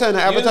the Everton,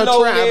 You Everton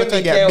know try, they Everton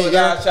be get careful beat. with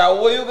that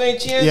shot. What you gonna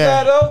change Yeah.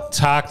 that though?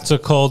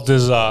 Tactical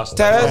disaster.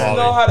 Tell us Ollie.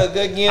 know how the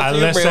good game And to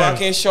you bring listen,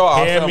 back in short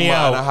after hear a me man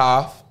out. and a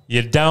half.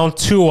 You're down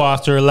 2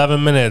 after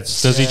 11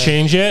 minutes. Does he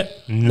change it?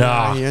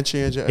 Nah. He ain't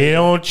change it. He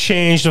don't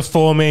change the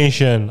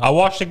formation. I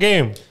watched the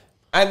game.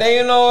 And then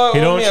you know what? He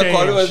When don't me and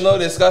Carly change. was no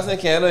discussing,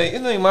 you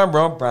know my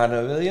bro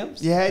Brandon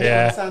Williams. Yeah, they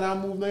Yeah. understand that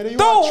move. Like, you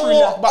Don't want 3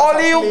 left backs all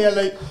to you-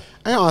 play, like,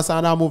 I don't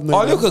understand that move.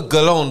 All you could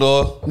go on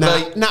though.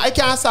 Like, Nah, I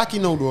can't sack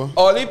you no though.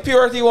 all the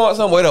purity want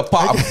some way to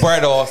pop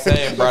bread or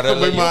saying, brother.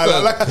 Like,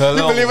 you You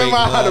believe my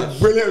man had a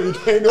brilliant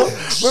weekend though?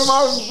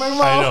 My I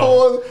man know.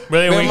 whole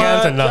Really, Man,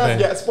 weekend to just nothing.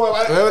 get spoiled.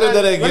 Whatever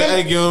they did, When I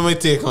they- give him my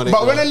take on it.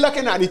 But when I'm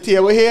looking at the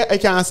table here, I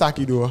can't sack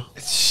you though.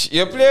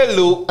 You play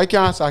Luke I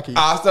can't sack you.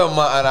 after a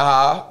month and a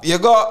half. You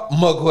got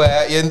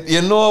Maguire.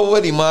 You know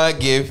what the man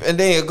give, and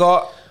then you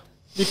got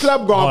The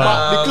club gone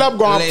back. The club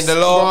gone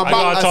Lindelof. gone I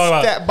gotta back talk a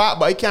about step back,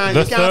 but I can't. The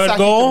You can't third sack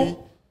it to me.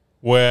 goal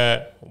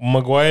where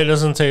Maguire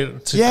doesn't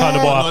take to Yeah. cut the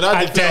ball. No, that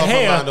And did De feel off a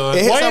man, though. Gea,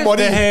 It hit why is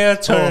somebody. De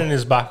Gea turning Oh.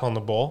 his back on the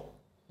ball?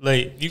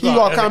 Like He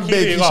got come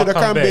big. He should have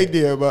come big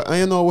there, but I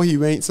don't know what he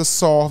went so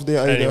soft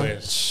there either.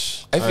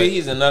 Anyways, I feel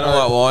he's another one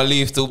I want to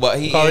leave too, but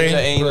he Collie,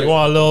 ain't. you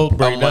want a little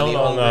breakdown money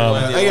on?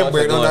 hungry. I can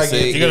break down that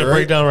game. You got to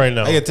break down right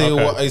now. I can tell you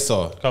Okay. what I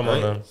saw. Come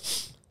on, right?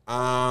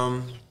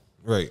 then.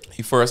 Right.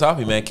 He first half,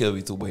 he man killed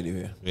me too, by the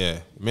way. Yeah.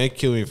 May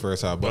kill me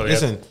first half. But Oh, yeah.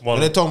 listen, One. when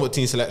they're talking about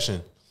team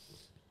selection,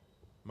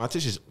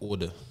 Matic is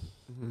older.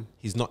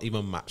 He's not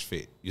even match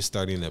fit. You're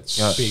starting a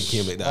big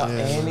game like that.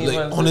 Anyone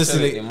Like,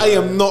 honestly, facility, I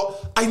man. am not.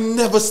 I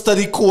never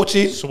studied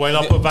coaching. So why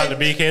not put Van de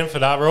Beek in for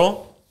that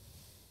role?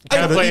 You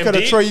can't play You him could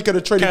have deep. tried. You could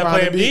have traded Can't Van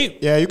play de him Beek.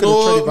 deep. Yeah, you could have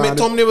No, traded me Van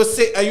de Tom never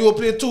say, "Are you will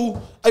play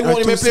 2? I want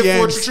him to play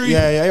 4-3.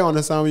 Yeah, I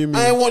understand what you mean.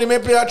 I want him to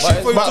play that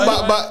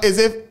 3-4-2. But is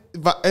if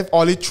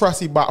Ollie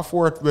trusts he back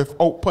forth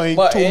without playing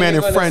But 2 men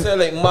in front?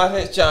 Like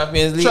Matic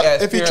Champions League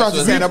If he trusts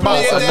his experience center was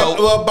back, about-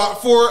 Play them,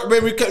 back 4.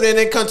 When we then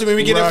they come to me,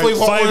 we get Right. them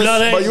 5 5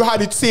 nothing. But you had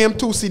the same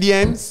 2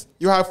 CDMs.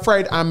 You have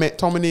Fred and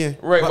McTominay.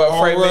 Right, but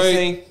Fred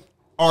missing.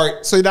 All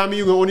right. So that means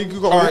you can only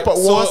Alright, put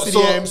one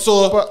CDM.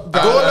 so but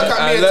don't look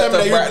at me and tell me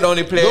that Brad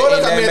only you played don't look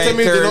in at me that and tell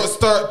me you main did not third.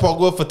 start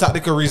Pogba for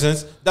tactical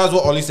reasons. That's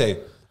what Ollie said.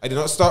 I did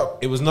not start.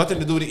 It was nothing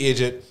to do with the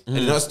agent. I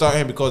did not start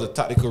him because of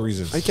tactical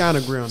reasons. I can't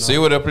agree on that. So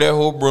you would have played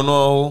who?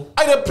 Bruno?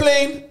 I did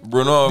playing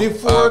Bruno. the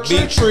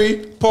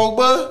 4-3-3.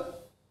 Pogba,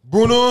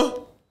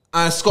 Bruno,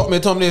 and Scott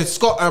McTominay.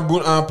 Scott and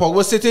Bruno and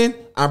Pogba sitting,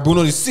 and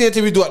Bruno the same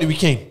thing we do at the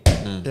weekend.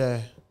 Yeah.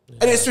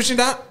 I didn't switching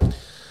that.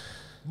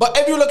 But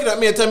if you're looking at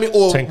me and tell me,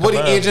 oh, Think what the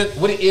about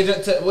it.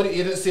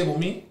 agent say about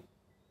me,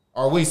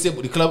 or what he said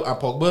about the club and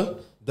Pogba,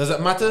 does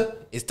it matter?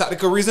 It's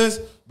tactical reasons.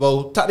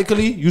 Well,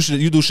 tactically, you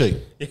do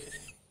shit.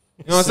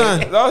 You know what I'm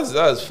saying?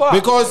 That's fuck.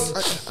 Because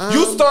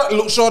you start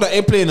look sure that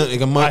ain't playing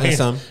like a man and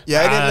Sam.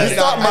 Yeah, I didn't You like You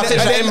start that. Matic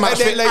that ain't match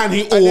fit and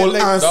he I didn't old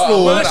like- and Dog,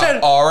 slow. man, Listen.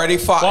 already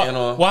fought, you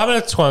know. What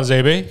happened to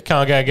Twanzebe?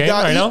 Can't get a game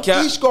Yeah, right now.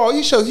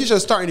 he should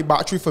start in the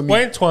back 3 for me.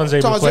 When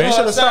Twanzebe Twanzebe play?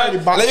 should have started in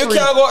the back Like, you 3.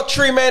 can't got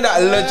 3 men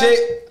that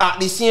legit at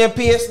the same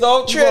pace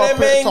though. 3 You of gotta them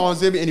put men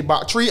Twanzebe in the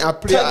back 3 and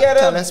play at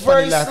together Teles for the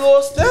very left.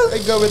 slow still. I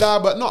go with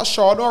that, but not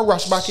sure. Don't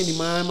rush back in the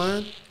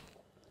man.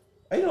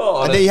 You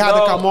know, And then he had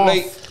to come off.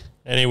 like,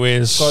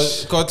 Anyways,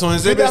 Because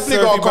We definitely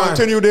gonna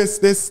continue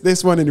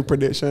this one in the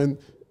prediction.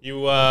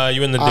 you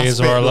in the days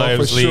of Aspect, our no,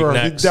 lives for league sure. We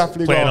next,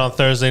 definitely playing gonna- on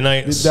Thursday We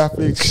nights.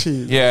 definitely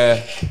cheese.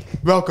 yeah.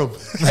 Welcome.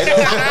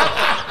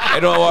 I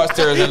don't watch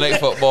Thursday night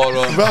football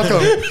though.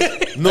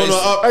 Welcome. No,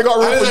 I got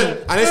room for you.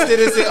 And I stated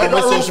this on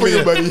my got room social for you,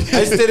 media. buddy.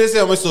 I stated this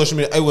on my social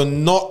media. I will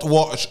not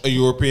watch a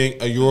Europa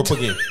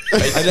game.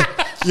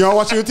 You don't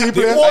watch your team The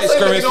play? only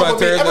scrimmage thing for I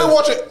Thursday. ever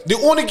watch it. The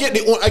only game.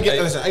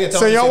 Listen. I get.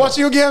 So you don't watch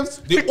your games?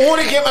 The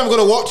only game I'm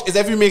gonna watch is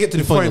if we make it to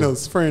the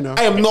finals. Finals. Fair enough.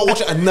 I am not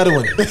watching another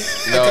one. I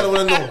tell you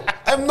what I know.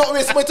 I'm not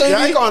wasting my time. Yeah,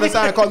 I can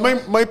understand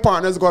because my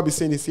partner's gonna be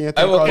saying the same thing.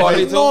 I will call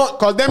it too.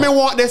 Because they may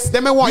want this.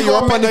 They may want You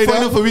Europe want and the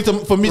final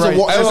for me to Right.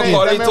 watch I this will game.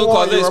 call They it may too,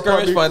 because they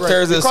skirmish on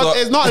Thursday. Because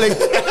it's not like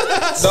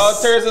no,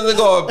 Thursdays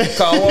ago,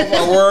 come up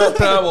a word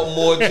plan with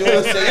more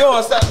Jews. You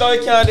don't stop. No,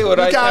 you can't deal with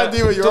that. You can't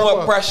deal with too Europa.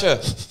 much pressure.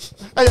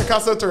 Hey, you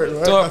concentrate,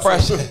 man. Too much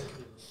pressure.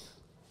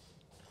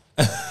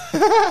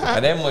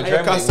 And then Hey, Madrid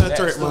you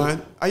concentrate,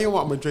 man. I don't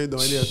want Madrid though.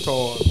 They're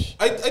tall.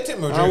 I think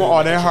Madrid. I want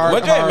all that hard.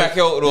 Madrid make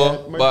out though, Yeah,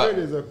 but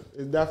Madrid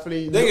is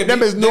definitely. They Them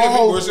can is beat- no they can beat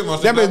how. Borussia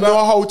Mönchengladbach. Them is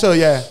no how to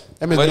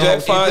Them is no Madrid how.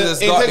 fans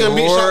just Inter got the can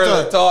beat word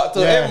Shakhtar. to talk to.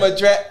 Yeah. If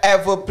Madrid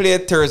ever play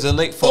Thursday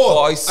night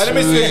football, I and let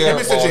me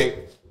swear, say, boy.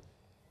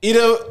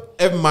 either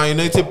if Man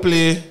United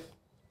play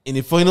in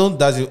the final,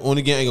 that's the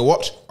only game I can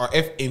watch, or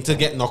if Inter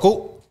get knocked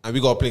out, and we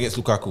got to play against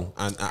Lukaku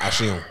and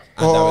Ashley.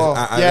 Oh,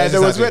 yeah,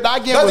 there was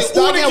that game was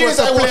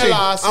a play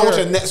last year. I watch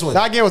the next one.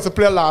 That game was a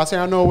play last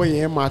year. I know where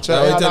you ain't match.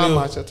 I had that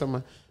match to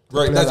me.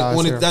 Right, that's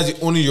the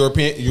only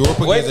European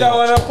Wait, game I I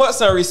watch. want to put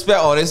some respect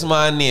on this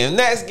man's name.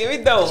 Next, give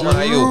it down,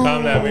 man. You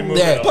Calm down. We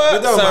moving on.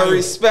 put down, some man.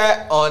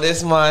 respect on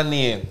this man's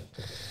name.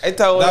 I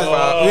tell you,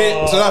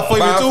 So that for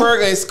Van you too.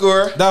 Ferguson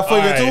score. That for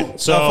you All too. right,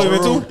 so- That for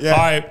you too.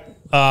 Yeah.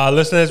 All right,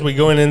 listeners, we're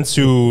going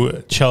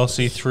into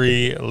Chelsea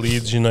 3,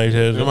 Leeds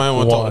United. You might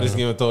want to talk 1. this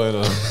game at all.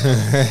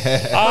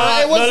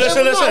 No,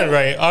 listen.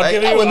 Right, I'll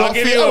give you. I would not I'll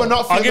give feel- you. I would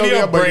not I'll feel give no you way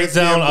a about this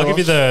breakdown. game, I'll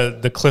give bro.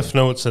 you the cliff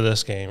notes of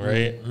this game.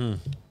 Right,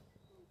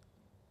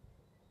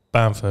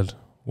 Bamford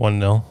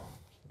 1-0.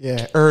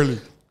 Yeah, early.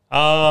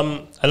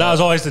 And that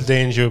was always the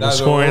danger of That's a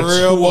scoring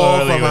real too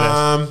ball early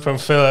from, from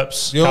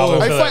Phillips. Yo.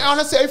 Calvin I Phillips. find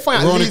honestly, I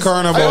find Ronnie Leeds.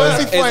 Kerner I ball.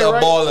 honestly It's find a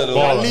right. baller, though.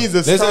 That Leeds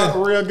is Listen.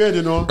 start real good,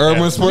 you know.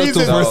 Urban Sports Leeds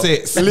 2 is-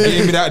 versus 6.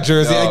 Give me that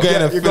jersey. I got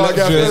a You gotta Phillips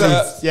get jersey.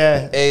 Phillips.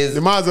 Yeah, Is-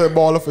 the man's a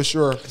baller for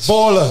sure.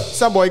 Baller.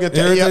 Some boy can You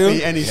take heard you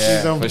you? any Yeah,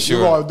 season. for sure.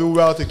 You gotta do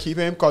well to keep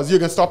him because you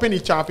can stop any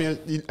champion.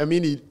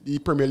 The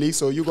Premier League.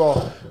 So you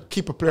gotta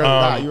keep a player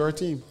like that. You're a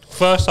team.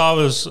 First,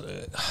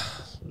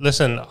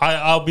 listen.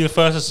 I'll be the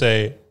first to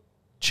say,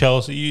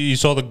 Chelsea. You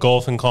saw the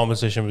golfing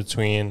competition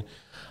between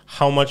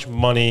how much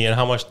money and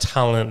how much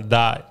talent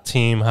that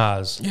team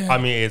has. I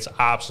mean, it's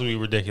absolutely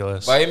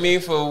ridiculous. But I mean,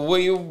 for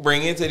what you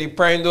bring into the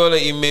prime door,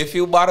 like your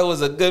midfield battle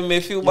was a good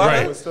midfield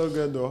battle. Right. It's still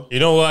good though. You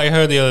know what I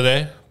heard the other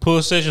day?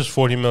 Pulisic is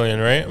 40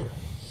 million, right?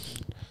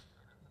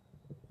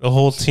 The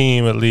whole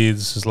team at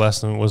Leeds was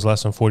less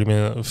than 40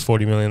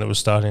 million that was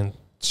starting.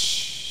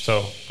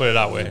 So put it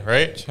that way,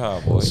 right?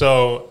 Child boy.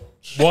 So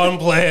one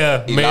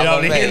player made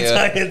out the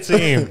entire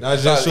team. That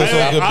just shows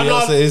how good I'm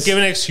not Bielsa is.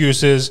 giving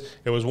excuses.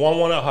 It was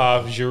 1-1 at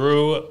half.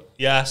 Giroud,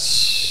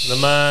 yes, the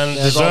man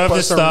Yeah, deserved gotta to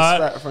put some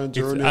start. respect for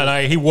Giroud.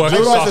 And he worked Giroud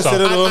his has socks to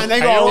sit off. in And they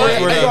I know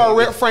got it.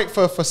 Rick Frank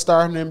for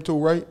starting him too,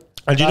 right?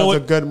 And you That know was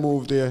what? a good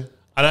move there.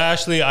 And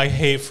I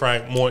hate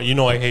Frank more. You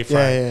know I hate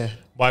Frank. Yeah.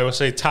 But I would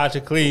say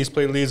tactically, he's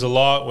played Leeds a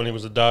lot when he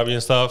was a Derby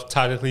and stuff.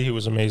 Tactically, he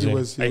was amazing. He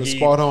was Like,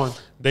 spot on.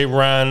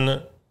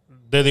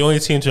 They're the only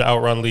team to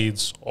outrun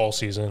Leeds all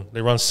season.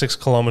 They run 6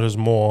 kilometers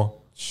more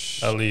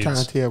at Leeds.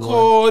 Can't tell, boy.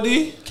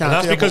 Cody. And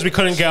that's because we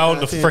couldn't get out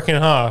the freaking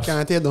half.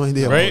 Can't tell, don't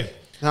idea, Right? boy.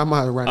 That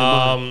man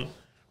ran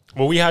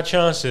Well, we had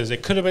chances.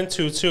 It could have been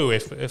 2-2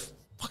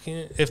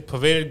 if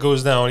Pavetta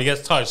goes down, he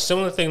gets touched.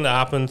 Similar thing that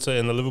happened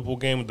in the Liverpool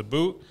game with the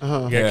boot.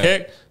 You get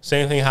kicked.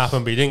 Same thing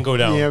happened, but he didn't go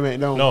down. Yeah, mate,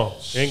 no. No,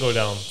 he didn't go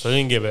down, so they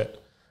didn't give it.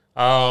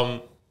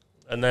 And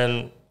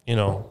then,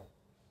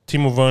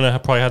 Timo Werner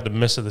probably had the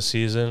miss of the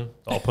season.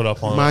 I'll put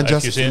up on Man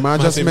just FQC.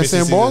 missing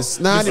missing boss.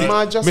 Nah, the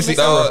man just Missing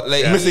missing. error.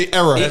 like- Missing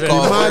error. He The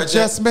called Man Virgin-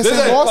 just missing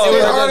Listen, boss. it was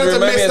Virgin harder to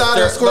remind miss me of that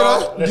than Stir- score no.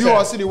 that. Listen. You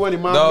all see the one, the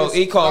man. No, missed.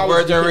 he called That was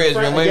Virgin against Ridge,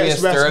 Frank remind me of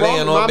against West Sterling, Brom.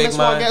 you know, Man big missed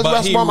one man. against But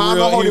West he Brom. I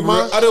know how the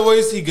man.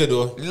 otherwise he good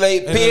though.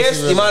 Like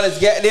pace, the man is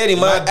get there. The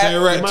man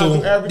direct too.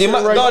 The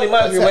man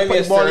remind me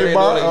of Sterling.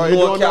 Like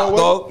no cap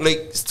dog.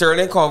 Like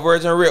Sterling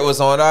conversion rate was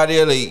on that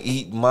there.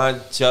 Like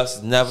man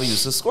just never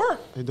used to score.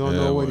 I don't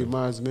know what the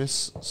man's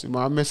miss. See,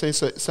 man missing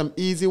some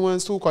easy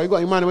ones too. Cause you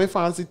got the man away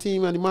fancy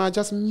team and the man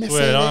just missing.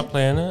 Wait, I'm it. not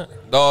playing it.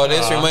 No,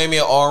 this remind me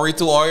of Henry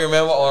too. Henry,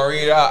 remember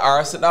Henry? That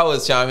ARS that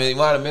was champion. He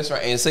might have missed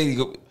right inside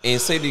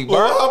the What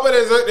bar. happened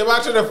is they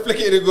might try to flick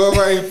it to go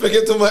over and flick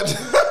it too much.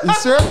 You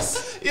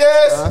serious?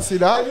 Yes. I see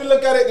that. If you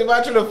look at it, they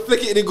might try to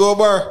flick it to go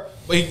bar,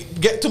 but he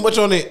get too much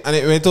on it and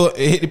it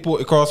hit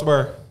the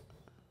crossbar.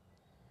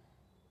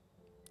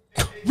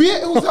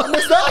 Wait, who's that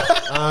missed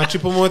that?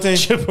 Triple Mountain.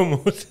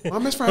 I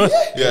missed Frank.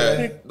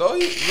 Yeah. No,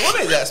 you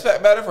wouldn't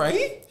expect better from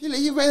him.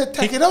 He ready to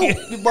take it out.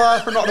 The bar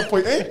for not the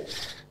point.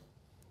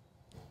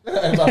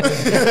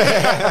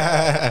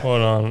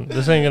 Hold on.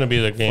 This ain't going to be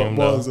the game,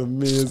 Football though. is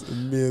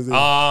amazing.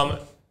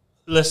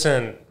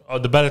 Listen,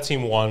 the better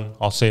team won.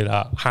 I'll say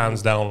that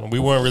hands down. We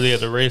weren't really at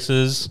the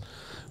races.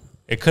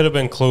 It could have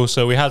been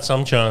closer. We had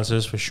some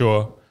chances for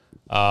sure.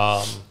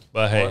 But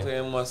One hey,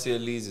 thing I must say,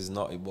 Leeds is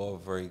not a ball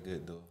very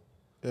good though.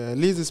 Yeah,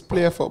 Leeds is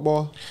player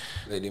football.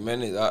 Like the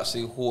men is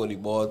actually hold the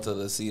ball till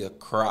they see a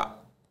crack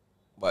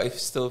But I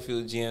still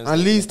feel James.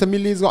 And Lee's got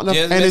enough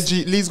James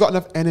energy. Lee's got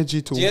enough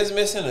energy too. James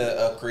missing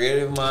a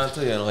creative man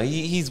too. You know,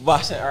 he's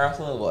watching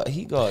Arsenal, but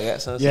he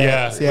got something.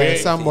 Yeah,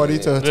 somebody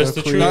to That's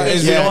the create.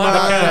 truth.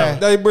 Yeah,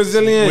 That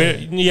Brazilian. But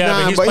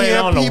he's playing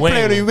on the he wing.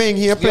 playing on the wing.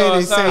 He playing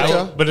the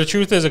center. But the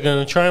truth is, they're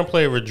gonna try and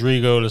play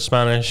Rodrigo, the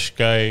Spanish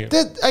guy.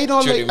 I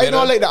don't like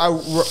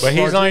that. But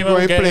he's not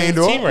even getting in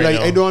the team right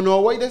now. I don't know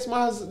why this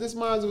man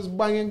was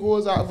banging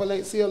goals out of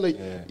Valencia.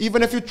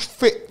 Even if you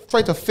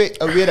try to fit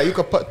a way that you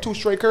could put two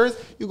strikers,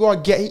 he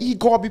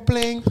gotta be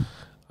playing.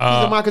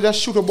 The man could just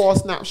shoot a ball,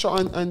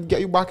 snapshot, and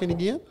get you back in the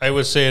game. I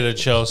would say that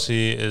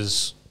Chelsea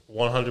is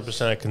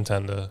 100% a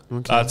contender.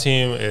 Okay. That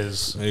team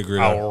is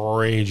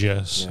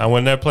outrageous. And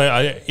when they're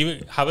playing, even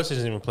Havertz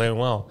isn't even playing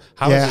well.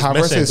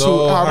 Havertz is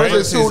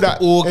missing.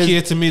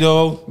 Okay to me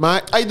though.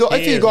 Man, I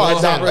think he got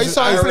adapt. I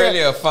saw him play.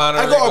 Really a fan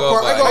of I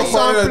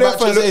saw him play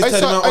for.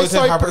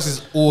 Havertz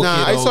is okay.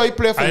 I saw him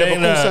play for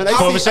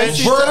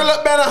Liverpool. Werner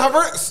look better than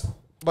Havertz.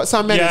 But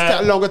some men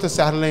is longer to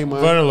settle in, man.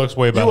 Werner looks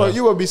way better.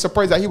 You would be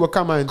surprised that he would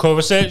come and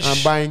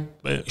Kovacic bang.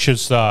 Should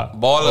start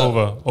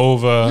Baller.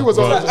 over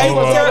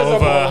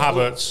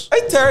Havertz. I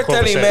tell him,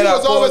 he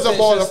was always a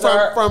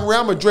baller from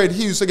Real Madrid.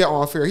 He used to get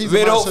unfair. We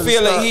don't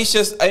feel like he's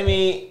just. I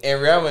mean, in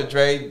Real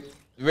Madrid,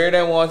 where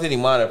they wanted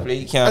him to play,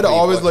 he can't. I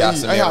always like. I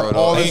have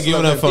always ain't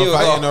giving a fun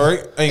fact,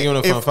 right? I ain't giving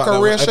a fun fact.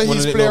 Croatia,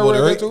 he's player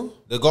right too.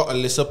 They got a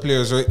list of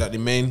players, right? That the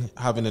main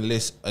having a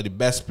list of the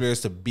best players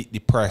to beat the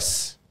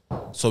press.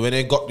 So when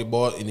they got the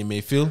ball in the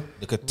midfield,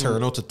 they could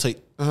turn out to take.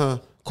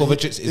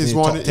 Kovacic is in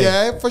top 10.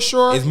 Yeah, for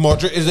sure. Is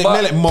Modric? Is it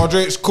like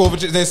Modric,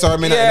 Kovacic? They sorry,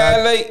 man.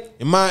 Yeah, like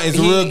the man is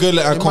real good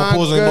at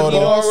composing ball.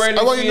 I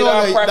want you to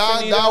know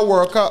that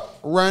World Cup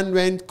run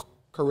when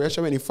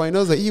Croatia went in the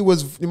finals. Like the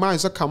man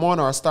used to come on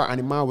or start, and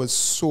the man was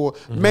so.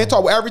 Man,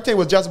 talk everything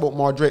was just about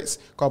Modric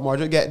because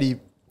Modric get the.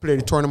 Play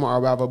the tournament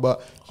or whatever,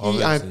 but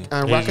he and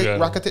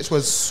Rakitic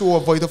was so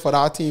vital for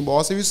that team. But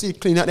also, you see,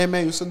 clean up that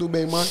man used to do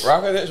big man.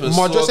 Rakitic was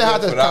Modric so had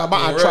good to come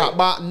back and trap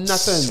back,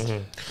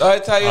 nothing. I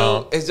tell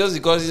you, it's just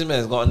because these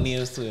men got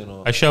names too, you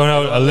know. I showed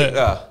out a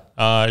little.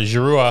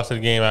 Giroud after the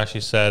game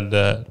actually said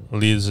that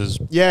Leeds is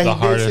the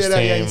hardest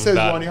team. He said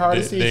one of the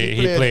hardest teams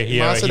he played. He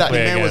played that the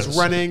man was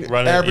running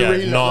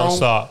every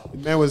non-stop.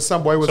 Man was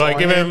some boy was. So I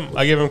give him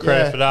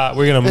credit for that.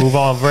 We're gonna move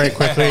on very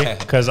quickly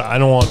because I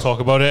don't want to talk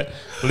about it.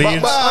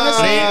 Leeds,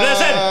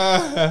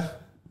 listen.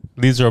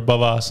 Leeds are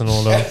above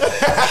Arsenal though.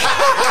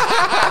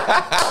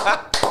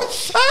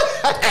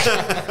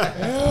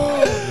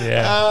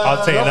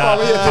 I'll take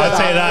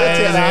that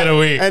any day of the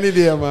week. Any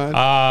day,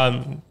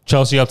 man.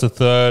 Chelsea up to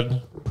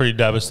third. Pretty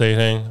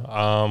devastating.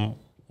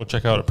 We'll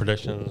check out the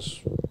predictions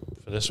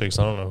for this week.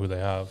 So I don't know who they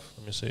have.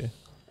 Let me see.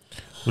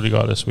 Who do you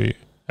got this week?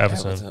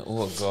 Everton.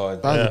 Oh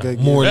God. That's a good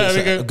game. More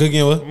a good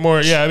game. What? More.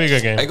 Yeah, it'd be a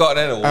good game. I got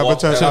that in a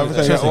walk.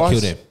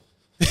 Everton.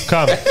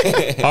 Come.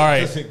 All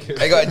right.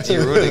 I got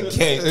Giroud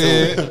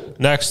again too.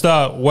 Next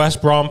up,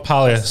 West Brom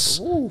Palace.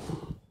 Listen,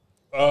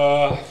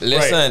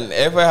 right.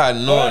 if I had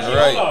known,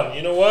 right? Hold on.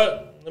 You know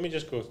what? Let me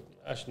just go.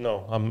 Actually,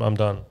 no. I'm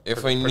done.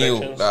 If I knew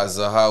that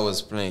Zaha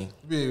was playing.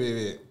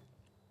 Wait.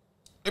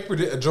 I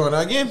predict a draw in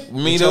that game.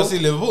 Me Chelsea,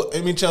 Liverpool.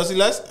 I mean Chelsea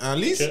last at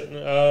least.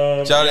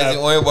 Charlie's the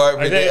only boy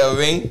predict a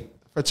win.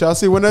 For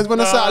Chelsea, when I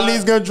said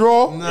Leeds gonna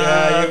draw. Leeds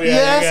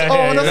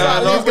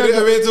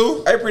gonna win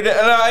too. I predict.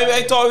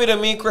 I thought we the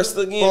main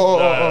crystal game.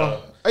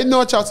 I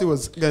know Chelsea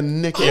was gonna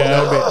nick it a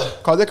little bit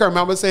because I can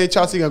remember saying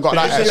Chelsea gonna got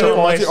that extra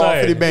quality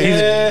off the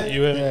bench.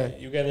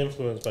 You get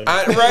influenced by me.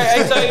 Right,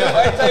 I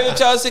tell you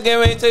Chelsea game.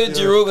 I tell you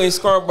Giroud gonna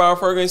score,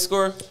 Bamford gonna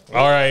score.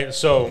 All right,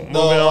 so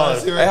moving on.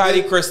 I had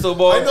the crystal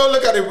ball. I know.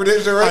 Look at the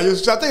prediction, right? I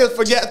think I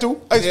forget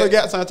too. I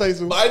forget sometimes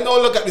too. But I know.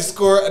 Look at the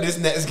score of this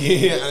next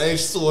game, and I'm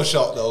so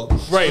shocked though.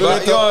 Right,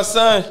 but you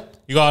understand?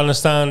 You gotta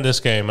understand this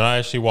game, and I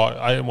actually watched.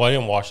 I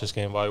didn't watch this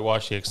game, but I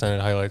watched the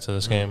extended highlights of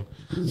this game.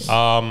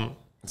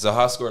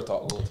 Zaha scored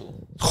top goal too.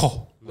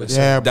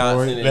 Yeah,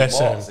 boy.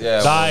 Listen,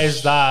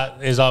 that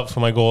is up for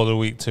my goal of the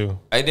week too.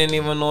 I didn't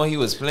even know he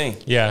was playing.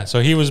 Yeah,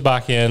 so he was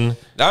back in.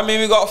 That means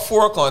we got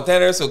 4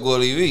 contenders for goal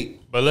of the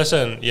week. But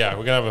listen, yeah,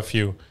 we're gonna have a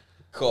few.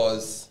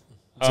 Cause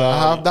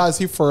that's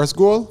his first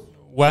goal.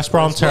 West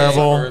Brom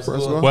terrible.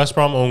 goal. West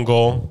Brom own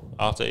goal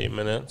after 8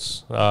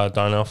 minutes.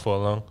 Darnell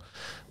Furlong,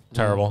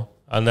 terrible.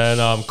 And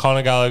then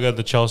Conor Gallagher,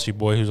 the Chelsea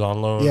boy who's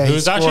on loan,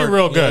 who's actually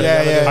real good.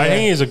 I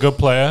think he's a good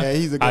player. Yeah,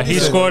 he's a good he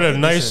scored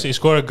he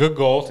scored a good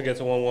goal to get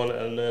to 1-1,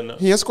 and then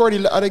he has scored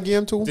the other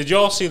game too. Did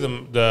y'all see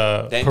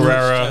the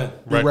Pereira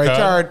red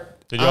card?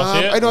 Did y'all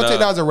see it? I don't think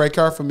that was a red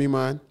card for me,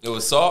 man. It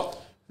was soft.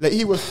 Like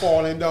he was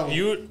falling down.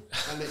 And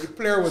the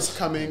player was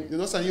coming. You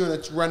know, something you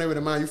want to run with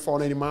the man, you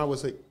falling. The man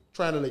was like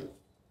trying to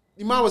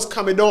the man was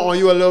coming down on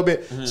you a little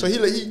bit. So he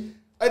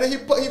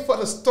put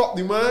to stop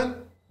the man.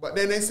 But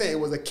then they say it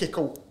was a kick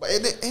out. But I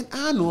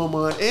don't know,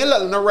 man. It ain't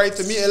looking right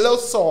to me. It a little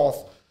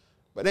soft.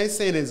 But they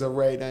saying it's a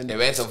raid. And They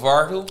went to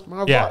VAR too?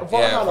 Yeah.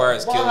 VAR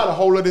is VAR killed. had a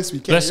hold of this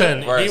weekend.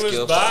 Listen, VAR he is was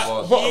killed back.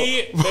 football.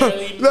 He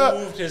barely Look,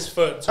 moved his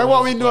foot. And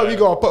what we do, we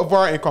gonna put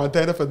VAR in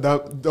contender for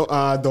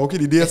Donkey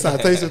the day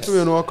sanitation too,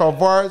 you know,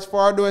 cause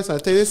VAR doing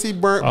sanitation. See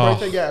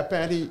Brighton get a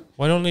penalty.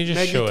 Why don't they just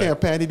Maggie show can't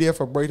it? penalty there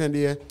for Brighton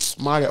there.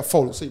 Man got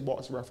fouled. See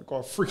box referee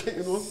called freaking,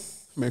 you know.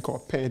 Man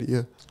called penalty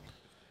here.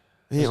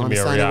 He It's ain't gonna be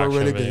a understanding what reaction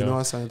really game, you video.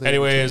 know. Sanitation,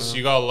 Anyways,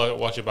 you gotta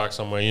watch it back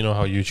somewhere. You know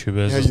how YouTube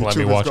is. yeah, Doesn't let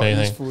me YouTube has watch got these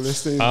anything. foolish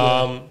things,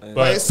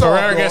 But it's soft,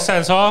 Pereira though. gets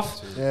sent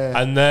off, Yeah.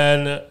 and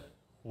then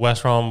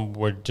West Brom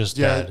were just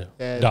dead.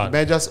 Yeah, Done.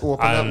 man just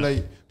open up And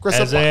like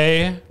Crystal Eze,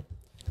 Palace.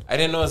 I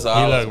didn't know he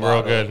Zaha was looked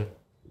real good.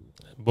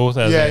 Both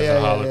Eze Yeah, and yeah,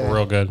 Zaha look yeah.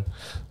 real good.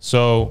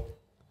 So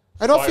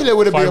I don't feel it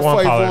would be a 5-1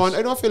 5-1. Palace.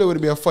 I don't feel it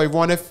would be a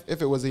 5-1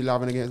 if it was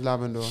 11 against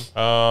 11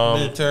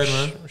 though. Third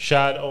man.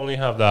 Shad only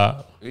have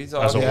that. We As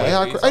a talking, win.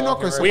 Yeah, we I know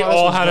talking Crystal We Palace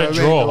all was had a gonna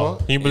draw. win, though.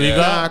 Can you believe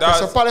Yeah. that?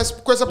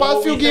 Crystal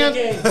Palace few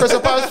games. Crystal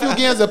Palace few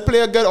games they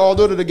play good,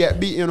 although they get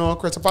beat. You know,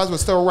 Crystal Palace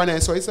was still running.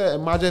 So he said,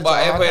 imagine.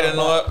 But if I didn't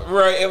know,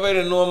 right? If I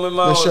didn't know my man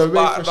was should be,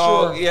 back, for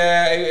dog, sure.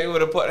 yeah, it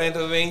would have put it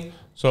into me.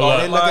 So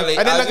I didn't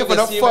look for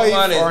the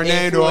 5 or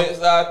 9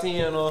 though. Our team,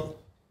 you know.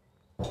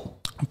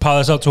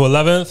 Palace up to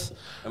 11th.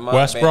 And my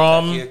West bench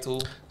Brom, up here too.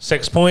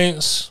 6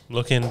 points,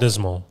 looking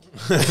dismal.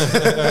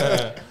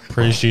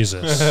 Praise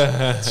Jesus.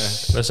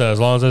 Listen, as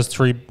long as there's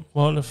 3,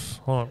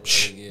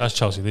 that's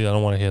Chelsea. I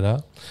don't want to hear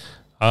that.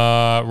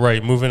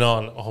 Right, moving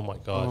on. Oh my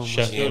God,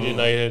 Sheffield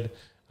United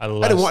and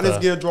Leicester. I didn't want this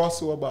game to draw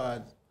so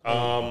bad.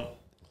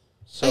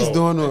 He's So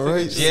doing all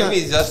right.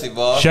 Jamie's just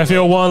evolved.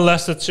 Sheffield 1,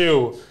 Leicester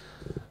 2.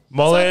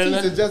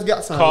 Mullen, just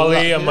got some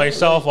Colley, and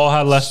myself all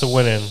had Leicester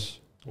winning.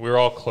 We were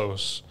all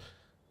close.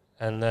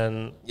 And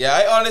then Yeah,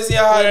 I honestly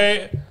had.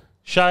 wait,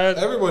 Shire.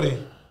 Everybody.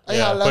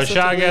 Yeah, but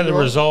Shire got the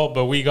result,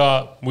 but we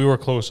were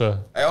closer.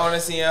 I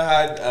honestly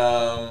had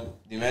the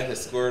man that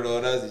scored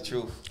though. That's the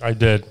truth. I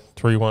did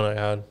 3-1. I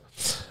had.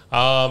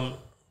 And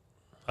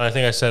I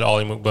think I said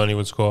Ollie McBurney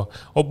would score.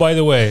 Oh, by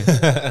the way,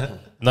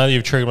 now that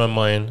you've triggered my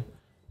mind,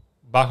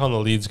 back on the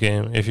Leeds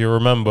game, if you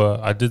remember,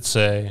 I did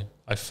say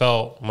I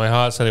felt my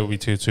heart said it would be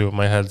 2-2,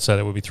 my head said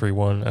it would be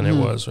 3-1, and it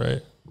was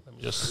right. Let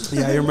me just.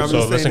 Yeah, you remember. So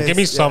saying listen, this. give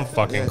me some Yeah,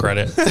 fucking yeah.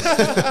 credit.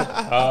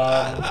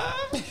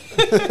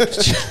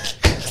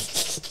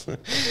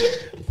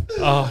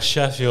 Oh,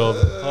 Sheffield.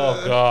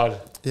 Oh God.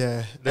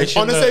 Yeah. They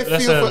shouldn't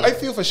Honestly, have- I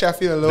feel for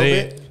Sheffield a little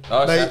They- bit.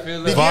 Oh, Like,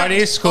 Sheffield. the Vardy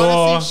game- score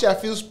honestly,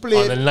 Sheffield's On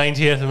played. the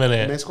 90th Man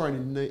minute. scoring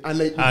in the night. And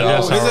like, And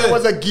that's listen, all. it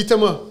was a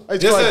Gitama. I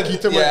just Listen,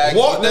 like Gitama. yeah,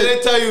 What did they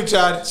tell you,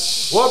 Chad?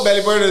 What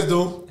belly burners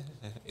do?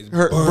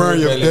 Burn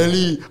your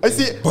belly. I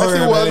see what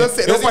they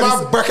say. You see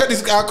my bracket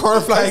this guy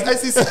corn flag. I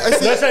see. Listen,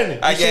 you see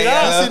I get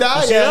that? ya. See that?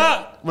 You see Yeah.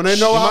 that? When I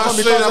know You how must come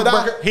say because that of that.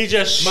 bracket- He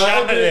just Man,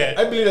 shot it.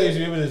 I believe that you should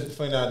be able to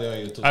find out there on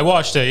YouTube. I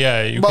watched it.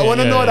 Yeah, you But can, when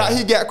I yeah, know yeah. that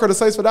he get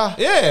criticized for that.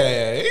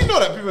 Yeah, you know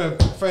that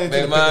people find it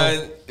Big to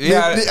man, we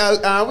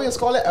had. What you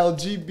call it?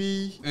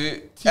 LGB.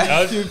 we-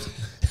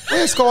 What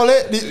you call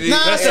it? Listen,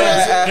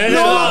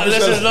 Yeah.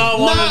 this is not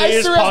one of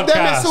these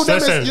podcasts.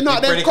 Listen, You know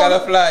The them pretty call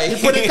colour fly. The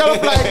pretty color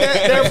fly.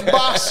 They're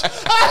bash.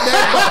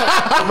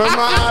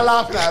 Remember, I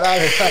laughed at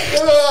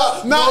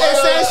that. No,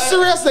 it's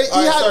seriously.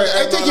 He had. sorry,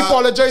 I think he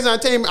apologized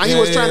and told him, and he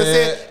was trying to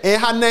say it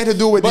had nothing to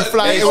do with the But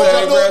fly. they It was all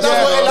know that's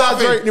yeah, what yeah, they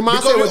laughing. right. The man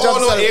Because said it we was all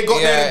just know it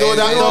got Yeah, there to do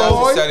that. it's no, just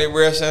boy. a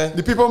celebration.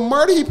 the people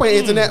murder he for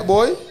internet,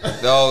 boy.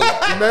 No,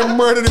 The man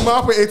murdered him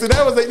off for internet.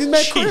 I was like, this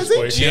man Jeez, crazy.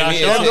 boy, see that Jimmy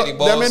shit? is So hitting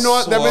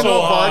balls Them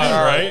know hard,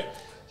 Vardy. right?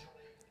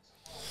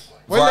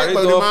 Well, Vardy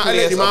but the don't man,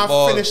 play the some man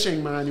ball.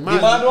 finishing, man. The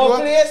man don't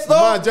play it, the though?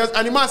 man just,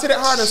 and the man hit it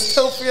hard and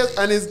still fierce,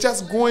 and it's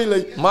just going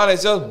like, man,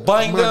 it's just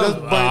bind man, just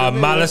them. bind him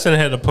in. Madison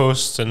hit the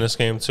post in this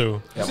game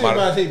too. Yeah, See, man.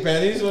 man, take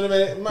pennies. What a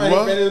minute. Man,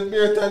 What? pennies,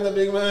 beer time, the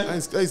big man.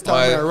 He's telling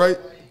me that right.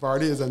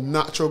 Vardy is a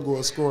natural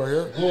goal scorer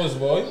here. Goals,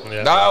 boy.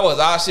 Yeah. That was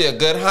actually a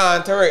good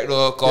hand to it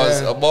though,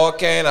 cause Yeah. a ball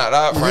came out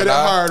that He front. hit it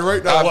hard,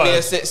 right? That That played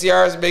was. 6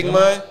 yards, big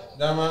man.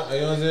 That man, are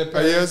you on the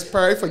Yes,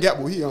 Perry forget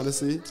what he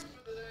honestly.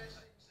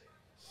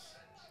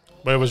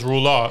 But it was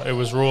ruled out. It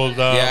was ruled.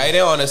 Yeah, I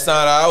didn't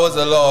understand that. That was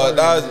a lot.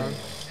 That was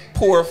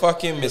poor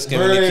fucking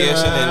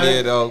miscommunication in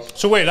there, though.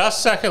 So wait, that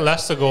second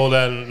Leicester goal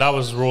then that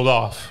was ruled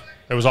off.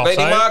 It was But the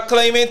offside. man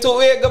claiming to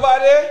it, go back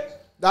there.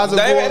 That's a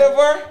That ain't goal. the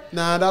VAR?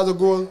 Nah, that was a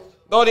goal.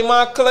 No, the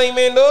man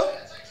claiming though.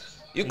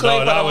 You claim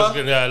No, that for was man.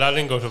 good. Yeah, that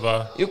didn't go to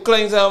VAR. You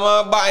claim some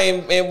man, but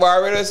in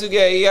Barbados you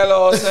get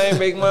yellow or something,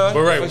 big man.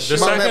 But right, For the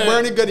sure. Man,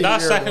 Bernie good in that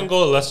here, second man.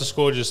 goal that Leicester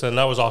scored just then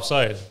that was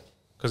offside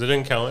because it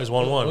didn't count. It's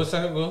 1-1. What's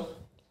second goal?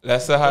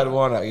 Leicester had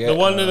one. Yeah. The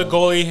one that the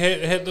goalie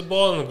hit the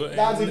ball. And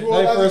That's a goal.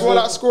 That's a goal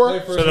that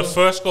score. so the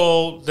first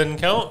goal didn't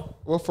count.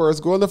 What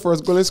first goal? The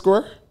first goal he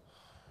score?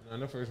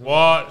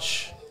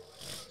 Watch,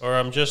 or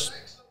I'm just.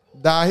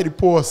 That hit the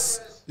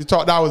post. You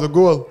thought that was a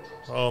goal?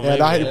 Oh, Yeah, maybe.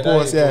 that hit the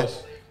post. Yeah.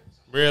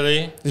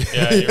 Really?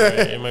 Yeah, you're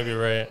right. You might be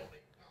right.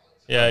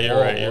 Yeah, you're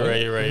right. You're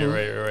right. You're right. You're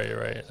right. You're right. You're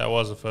right. That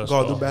was the first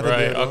Gotta goal. do better Right.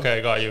 there, though.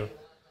 Okay, got you.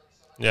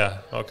 Yeah.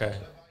 Okay.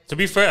 To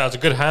be fair, that was a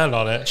good hand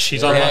on it.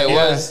 She's Yeah, unlucky. it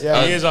was.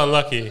 Yeah. He is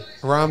unlucky.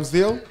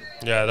 Ramsdale.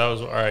 Yeah, that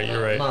was all right.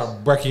 You're right. My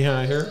brekkie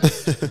hand here.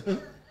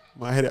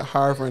 I hit it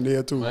hard from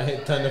there too. I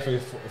hit thunder for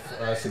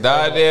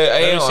That there, I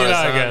Let me ain't see on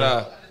that son, again.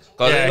 nah.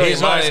 Cause Yeah, you know,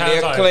 he's man, on his hands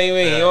they're on.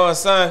 claiming, Yeah. you know what I'm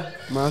saying?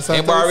 Man,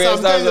 Hey, Barry,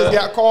 sometimes that's you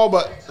get called,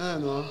 but I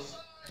don't know.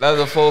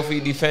 That's a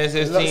 4-feet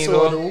defensive That's team,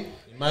 so though.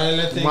 Man,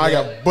 let's think. Man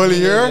got bully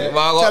here. Yeah,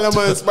 Tell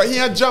him, but he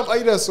ain't jump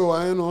either, so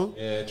I don't know.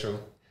 yeah, true.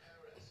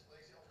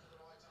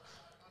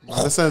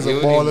 Madison's a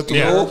baller too.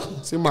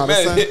 Yeah. See Man,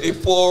 Madison. hit the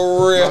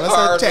full real Madison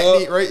hard,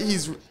 technique, though. right?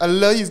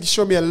 He's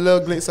showed me a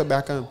little glimpse of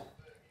backhand.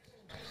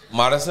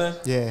 Madison?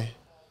 Yeah.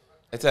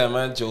 I tell you,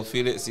 man, Joe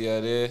Felix, yeah,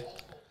 there.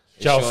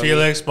 Joe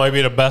Felix might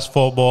be the best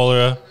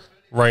footballer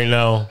right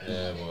now.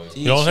 Yeah, boy.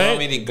 He don't showed think?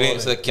 me the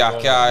glimpse of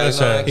Kaka.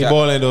 Listen, He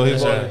balling though. He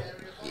Listen,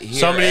 balling.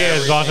 somebody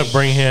has got to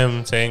bring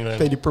him to Play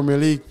England. the Premier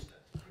League.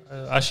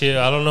 Actually,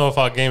 I don't know if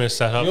our game is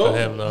set up for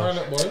him though.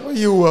 Where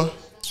you were?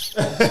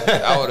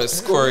 I would have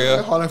scored,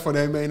 yeah. Calling for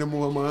that man no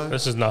more, man.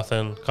 This is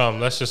nothing. Come,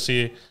 let's just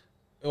see.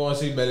 You want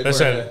to see belly?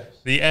 Listen,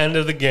 the end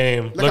of the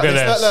game. Look at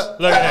this, this.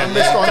 Look at I'm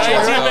this.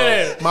 miscontrol 19 here.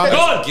 minutes. Man,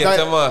 Gone. Get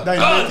them up.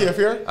 That is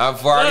here.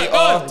 I've already Look,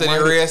 off to look.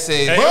 the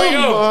races. Hey, Boom, here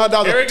we go. man. That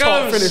was Here a it top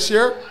comes. finish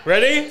here.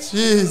 Ready?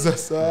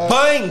 Jesus.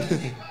 Bang!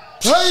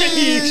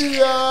 Hey,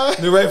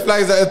 the red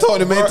flags that I told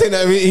the man thing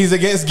that he's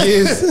against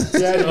gears.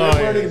 yeah, you're yeah.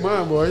 burning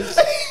man, boys.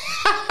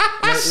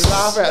 You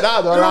laugh at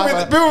that, though. Laugh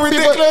at People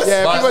ridiculous.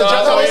 Yeah, But people that's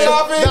just why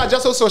laughing. Nah,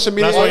 just on social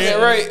media. That's why Yeah,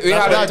 right. We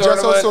had That's a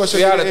just on tournament. social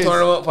We had a media.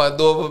 tournament for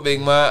Dover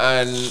Big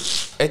Man, and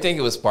I think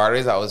it was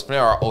Spartans that was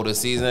playing our older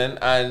season.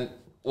 And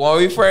when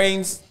we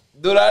friends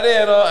do that,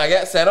 there, you know, I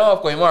get sent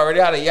off because I already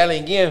had a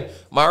yelling game.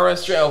 My run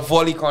straight a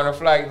volley corner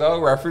flag,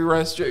 dog. Referee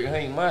run straight.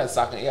 Hey, man,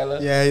 second yellow.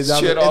 Yeah, he's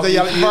straight a off.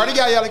 yellow. He already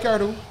got a yellow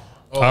card, though.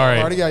 All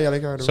Already right. got a yellow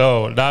card, though.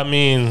 So that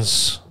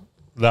means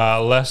that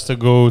Leicester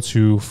go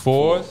to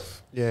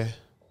fourth, Yeah.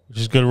 which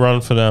is a good run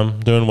for them,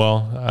 doing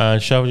well.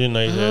 And Sheffield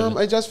United,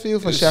 I just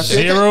feel for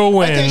Sheffield. 0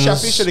 I think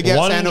Sheffield wins, should have got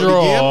 1 signed out the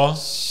game. draw.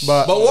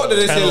 But But what did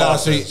they 10 say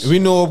last losses. week? We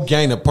know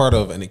gang a part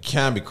of, and it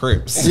can be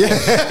Crips.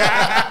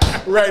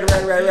 right.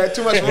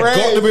 Too much rage.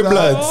 Got to be dog.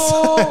 bloods.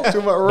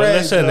 Too much But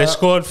rage. listen, they dog.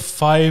 scored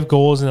 5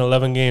 goals in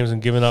 11 games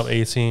and given up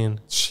 18.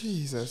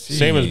 Jesus.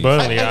 Same as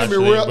Burnley, I can actually.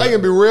 be real. I but-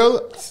 can be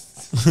real.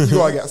 You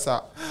gotta get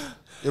sacked.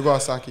 You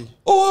gotta Saki.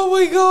 Oh,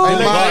 my God.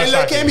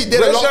 Like him, he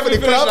did a lot for the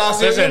club.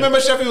 last year. Listen.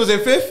 Remember Sheffield was in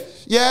 5th?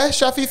 Yeah,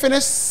 Sheffield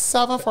finished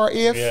 7th or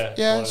 8th.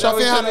 Yeah.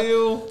 Sheffield had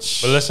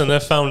But listen, they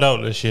found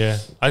out this year.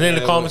 I think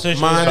the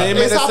competition Man, was they back.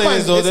 made It's the happened.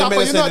 same though. It's They happened.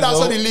 made You the know same that's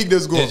how though. the league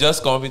does go. It's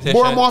just competition.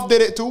 Bournemouth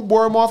did it too.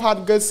 Bournemouth had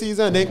a good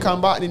season. They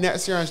come back the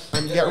next year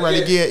and get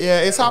relegated. Yeah,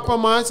 it's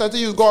happened, man. So I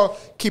think you got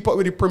to keep up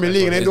with the Premier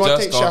League. And they It's don't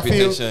just think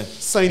Sheffield competition.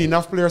 sign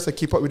enough players to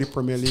keep up with the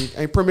Premier League.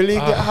 And Premier League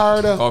get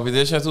harder.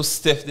 Competition too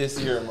stiff this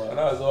year, man.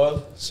 That was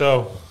all.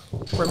 So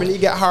Premier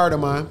League get harder,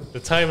 man. the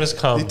time has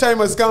come. The time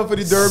has come for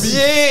the derby.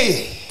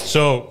 Yeah.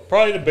 So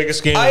probably the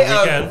biggest game of I the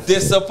am weekend.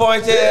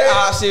 disappointed.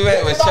 I actually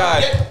went with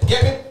Chad.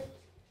 Get me.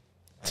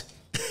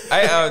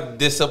 I am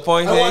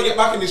disappointed. I want to get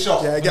back in the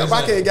shop. Yeah, get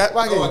back in, get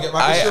back I want in. to get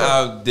back I in the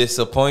shop. am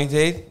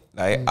disappointed.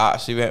 I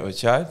actually went with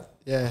Chad.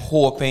 Yeah.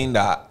 Hoping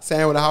that.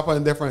 Saying would have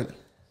happened different.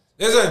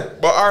 Listen,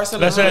 But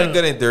Arsenal Listen, had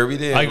good in Derby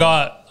there.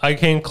 I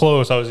came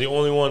close. I was the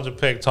only one to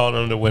pick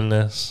Tottenham to win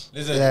this.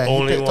 listen. Yeah, he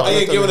Only picked one. I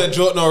ain't Tottenham. giving a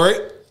joke now,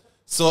 right?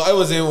 So I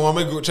was in one of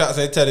my group chats.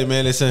 I tell you,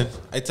 man, listen.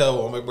 I tell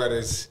one of my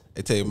brothers.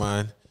 I tell you,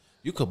 man,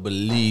 you could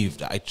believe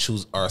that I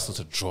choose Arsenal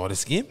to draw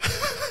this game.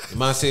 The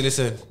man say,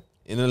 listen,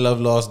 in the love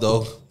lost,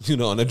 dog. You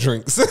know, on the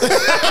drinks.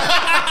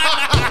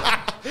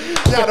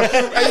 He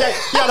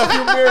had a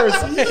few beers.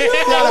 He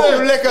had a few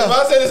The liquor.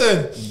 man say,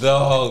 listen.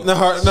 Dog. The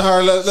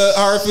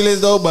hard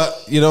feelings though,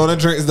 but you know, on the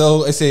drinks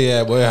though. I say,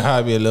 yeah, boy, I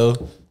had me a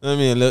little. I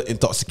mean, a little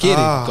intoxicated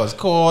because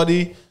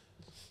Cordy.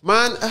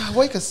 Man,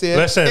 what you can say?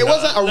 Listen, It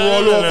wasn't a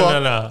no,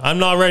 rollover. No. I'm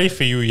not ready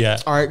for you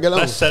yet. All right, get on.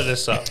 Let's set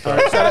this up. All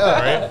right, set it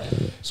up.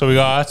 Right? So we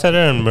got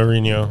Arteta and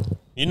Mourinho.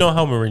 You know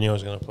how Mourinho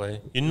is going to play.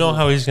 You know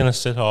how he's going to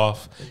sit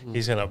off.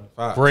 He's going to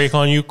Facts. break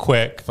on you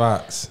quick.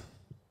 Facts.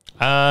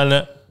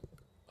 And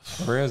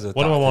Where's the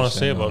what do I want to tactician,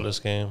 say though? about this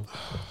game?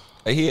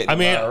 He I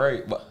mean-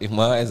 right, but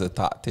Iman is a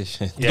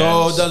tactician.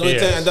 No, that's what he we-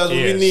 is. that's what He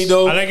we is. need,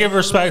 though. And I give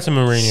respect to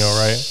Mourinho,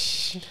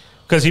 right?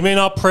 Because he may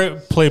not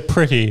play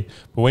pretty,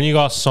 but when you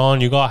got Son,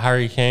 you got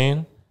Harry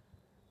Kane.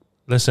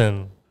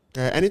 Listen,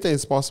 Yeah, anything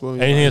is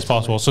possible. anything is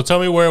possible. So tell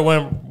me where it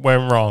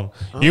went wrong.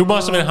 You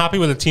must have been happy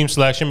with the team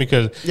selection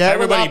because Yeah, I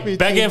was everybody happy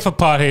begging team. for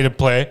Partey to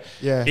play.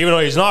 Yeah. Even though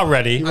he's not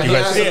ready. You He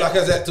guys answered see it.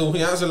 Lacazette too.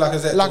 He answered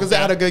Lacazette. Lacazette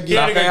had a good game. He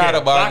had a good Lacazette had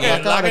game. a bad game.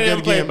 Lacazette Lacazette had a didn't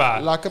good play game.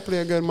 bad. Lacazette play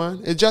a good man.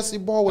 It's just the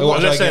ball It was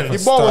was not. like that The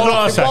game ball from was Hold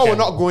on not. a The ball was second.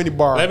 not going the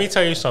bar. Let me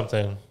tell you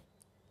something.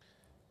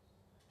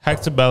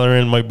 Hector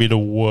Bellerin might be the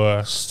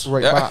worst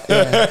Right back.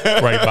 Yeah.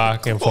 right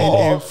back in In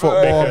football.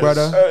 football, Because-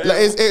 brother. Like,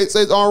 it's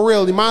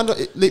unreal. The man,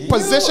 like,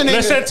 positioning.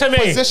 Listen to me.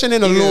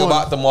 Positioning He was alone.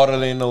 about the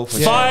modeling though. For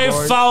Yeah. Five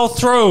boy. foul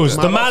throws.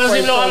 The man doesn't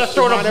even know how to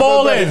throw the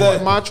ball in.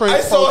 Man trying I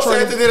to saw foul something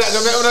training. today that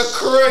the man on a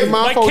crazy. Man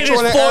My foul kid is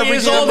trolling 4 every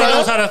years game, old and brother.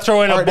 knows how to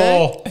throw in a Right there.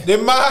 ball. The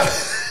man.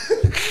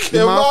 The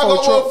man man got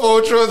foul more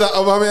foul throws that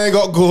my man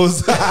got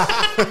goals.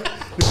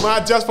 The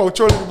man just for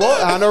trolling the ball.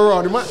 I know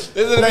wrong. The man,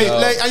 Isn't like,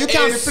 it? and you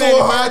can't It's replay so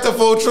the hard man. to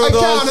foul throw I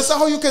can't those. understand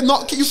how you can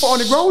not keep your foot on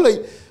the ground.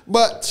 Like,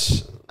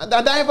 But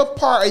that ain't a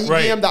part of the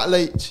Right. game that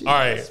late. All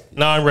right,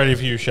 now I'm ready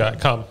for you, Shaq.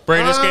 Come,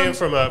 break this game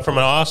from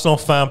an Arsenal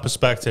fan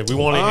perspective. We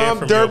want to hear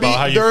from you about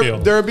how you feel.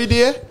 Derby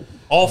there.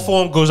 All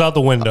form goes out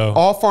the window.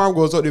 All farm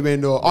goes out the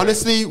window.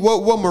 Honestly,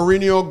 what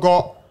Mourinho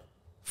got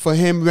for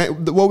him,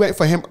 what went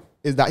for him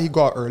is that he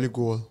got an early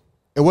goal.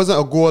 It wasn't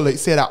a goal like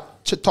say that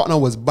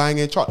Tottenham was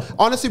banging.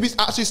 Honestly, we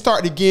actually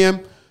started the game.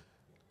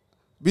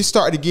 We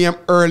started the game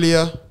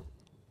earlier.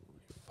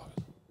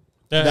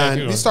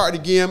 We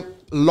started the game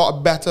a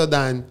lot better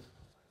than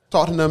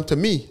Tottenham to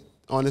me.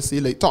 Honestly,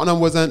 like Tottenham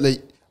wasn't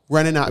like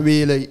running that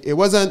way. Like it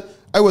wasn't.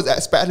 I was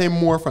expecting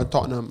more from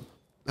Tottenham.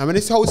 I mean,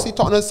 it's how we see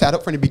Tottenham set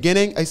up from the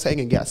beginning. I say I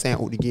can get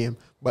sent out the game.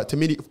 But to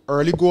me, the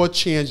early goal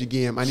changed the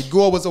game. And the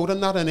goal was out of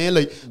nothing. And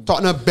like,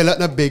 Tottenham built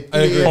up a big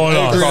play. Hold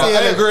on.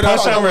 I agree. Put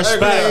some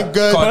respect.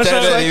 Good. Put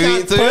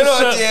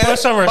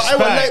some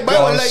respect.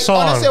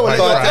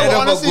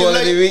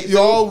 Honestly,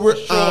 y'all were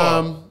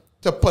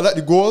to pull out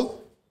the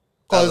goal.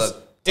 Because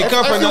it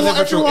come from nothing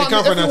for true. It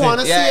come from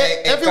nothing.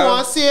 If you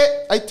want to see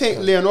it, I think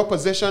Leonardo's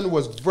position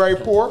was very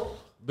poor.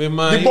 The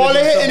ball ain't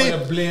hitting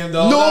it.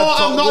 No,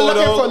 I'm not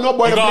looking for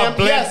nobody to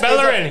blame. Yes,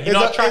 Bellerin. He's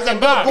not tracking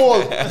back. Goal.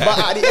 But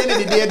at the end of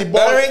the day, the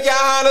ball. Bellerin can't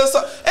handle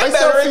so. And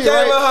Bellerin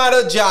can't even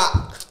handle Jack.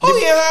 Oh,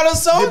 he can't handle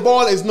so. The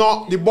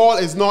ball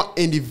is not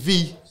in the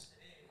V.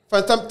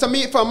 To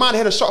me, for a man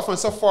hit a shot from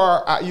so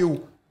far at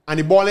you, and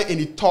the ball ain't in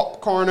the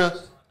top corner,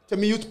 to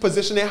me, your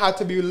positioning had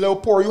to be a little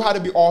poor. You had to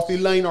be off the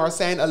line or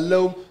saying a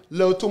little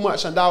too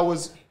much, and that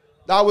was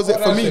it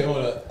for me.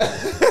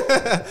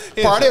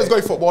 Paredes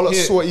going football look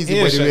so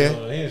easy, by the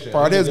way.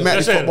 Paredes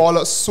met the football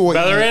look so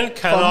Bellerin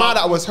easy. For a man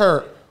that was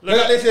hurt. Look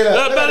at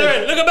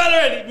Bellerin. Look at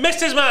Bellerin. He missed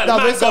his man.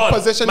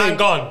 Man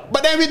gone.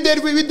 But then we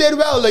did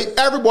well. Like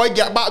every boy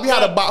get back. We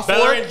had a back four.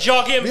 Bellerin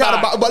jogging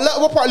back. But look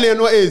what part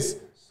Leonardo is.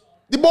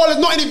 The ball is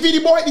not in the V.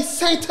 The ball hit the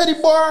center of the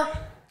bar.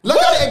 Look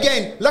at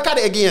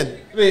it again.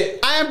 Wait.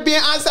 I am being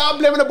answered. I'm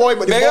blaming the boy,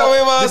 but the ball hit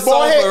the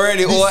ball is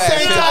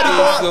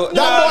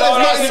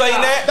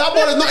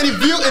not in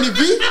the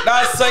V.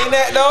 That's saying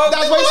that, dog.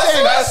 That's what he's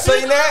saying. That's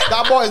saying that.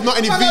 That ball is not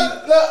in the V.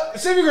 Look,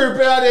 see if we can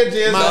repair that,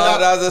 James.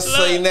 That's a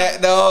saying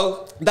that,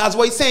 dog. That's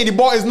what he's saying. The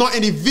ball is not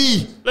in the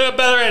V. Look at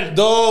Bellerin. That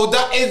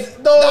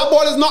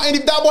ball is not in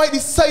the. That ball hit the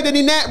side of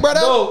the net,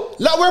 brother. No.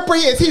 Look where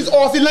he is. He's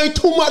off the line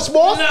too much,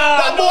 boss.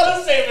 Nah, no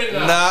one's saving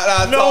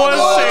that. No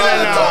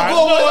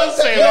one's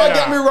saving that. Don't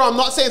get me wrong. I'm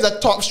not saying it's a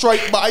top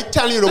strike, but I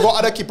telling you, there got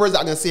other keepers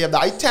that can save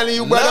that. I telling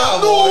you,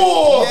 brother.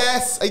 No.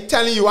 Yes, I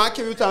telling you. I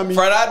can't you tell me.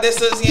 For that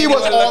distance, he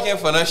was looking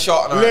for the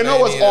shot. Leno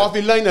was off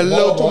the line a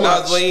little too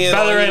much.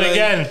 Bellerin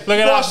again. Look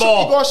at that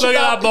ball. Look at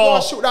that ball. You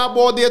gotta shoot that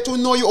ball there to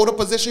know you out of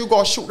position. You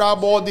gotta shoot that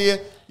ball there.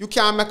 You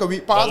can't make a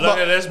weak pass.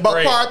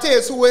 But Partey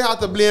is who we have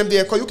to blame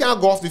there because you can't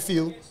go off the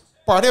field.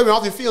 Partey went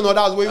off the field. No,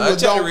 that's where you were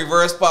down. The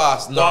reverse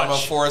pass. Norman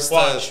Forrest.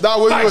 That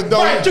way you were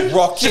down.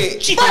 Rocket.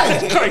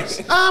 Jesus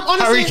Christ.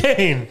 Harry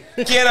Kane.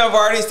 Can't have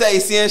already say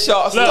he's seeing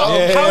shots. Look,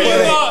 how you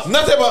got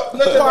nothing but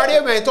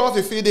Partey went off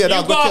the field there.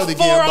 That's what killed the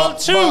game. But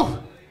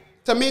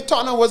to me,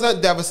 Tottenham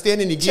wasn't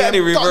devastating the game. The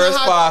reverse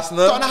pass.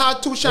 Tottenham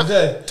had two shots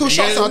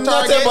on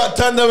target. Nothing but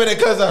thunder when it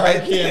comes to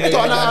Harry Kane.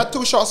 Tottenham had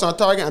 2 shots on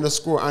target and the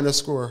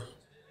score.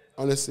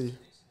 Honestly.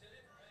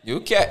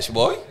 You catch,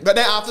 boy. But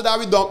then after that,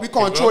 we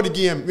control the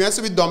game.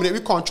 We dominate. We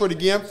control the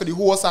game for the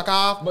whole second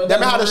half. Then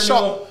we had a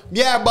shot.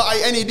 Yeah, but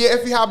any day,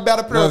 if we have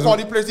better players,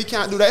 quality players, he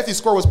can't do that. If his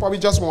score was probably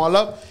just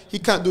 1-up, he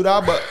can't do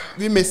that. But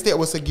we mistake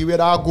was to give it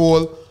our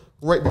goal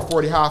right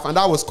before the half. And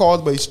that was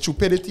caused by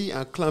stupidity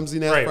and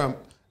clumsiness from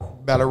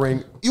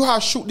Bellerin. You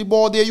have shoot the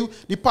ball there.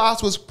 The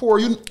pass was poor.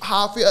 You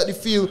halfway at the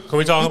field. Can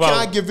we talk about? You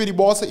can't give it the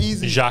ball so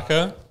easy.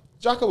 Xhaka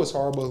was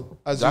horrible.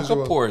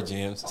 Xhaka poor,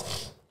 James.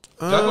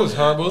 Xhaka was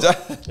horrible.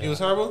 He was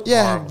horrible?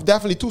 Yeah,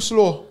 definitely too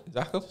slow.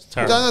 Xhaka was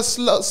terrible. That's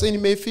slow in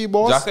the midfield,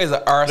 boss. Xhaka is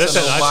an Arsenal.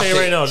 Listen, I tell you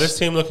right now, this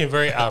team looking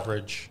very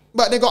average.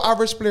 But they got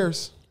average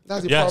players.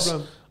 That's the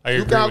problem. I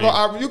agree. You can't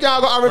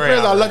go average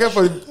players are looking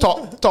for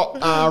top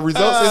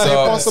results. It's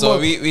impossible. So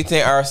we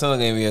think Arsenal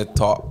going to be a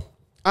top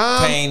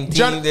 10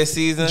 team this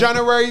season.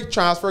 January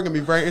transfer going to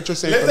be very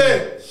interesting. Listen,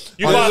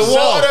 there's one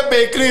other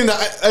big team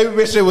that I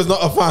wish I was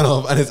not a fan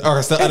of, and it's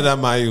Arsenal other than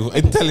Man U.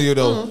 I'm telling you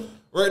though.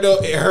 Right now,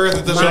 it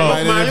hurts to show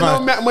Man, you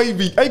know, Matt might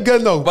be. I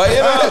good now. But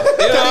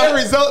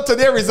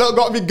today result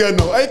got me good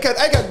now. I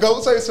can go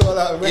say so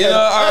that. You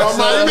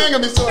know, man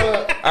gonna be so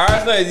that.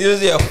 Arsenal is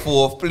usually a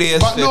 4th place.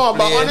 But no,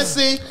 but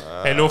honestly,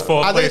 no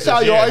 4th place. As I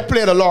tell you, I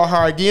played a lot of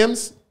hard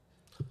games.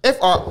 If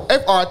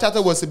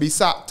Arteta was to be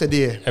sacked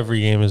today, every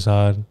game is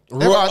hard. If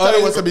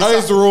Arteta was to be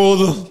sacked,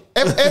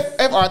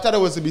 if Arteta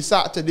was to be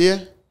sacked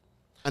today.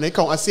 And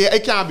I say I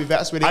can't be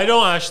vexed with it. I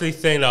don't actually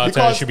think that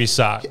Arteta should be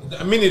sacked.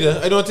 Me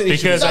neither. I don't think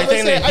because I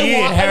think that he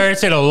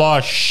inherited a lot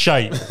of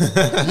shite.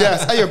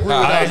 Yes, I agree with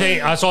that. I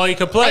think that's all he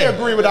can play. I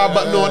agree with that,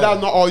 but no, that's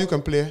not all you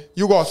can play.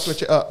 You gotta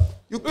switch it up.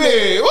 You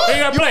play. What?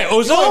 You gotta play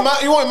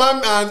Ozil. You want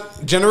man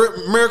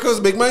generate miracles,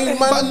 big man.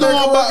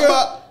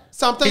 But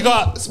something.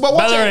 But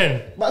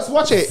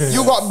watch it.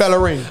 You got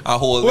Bellerin. I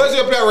hold. Where's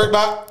your player right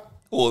back?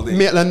 Hold it.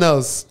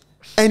 Maitland-Niles.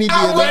 any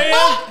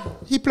day.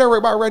 He play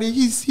right back already.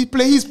 He's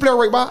play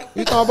right back.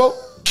 You talking about?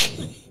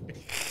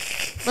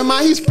 My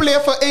man, he's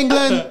playing for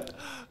England.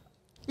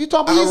 You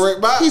talking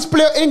about? He's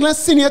playing England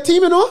senior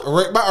team, you know?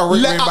 Right back or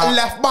right back?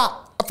 Left back.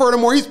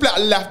 Furthermore, he's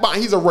playing left back.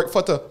 He's a right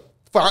footer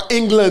for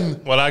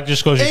England. Well, that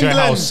just goes to show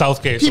how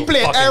Southgate. He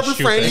played every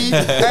friendly,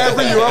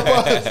 every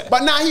Europe.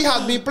 But now he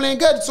has been playing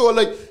good. So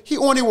like he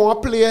only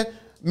want to play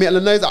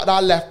Maitland-Niles at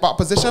that left back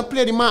position.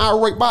 Play the man at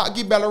right back.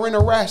 Give Bellerin a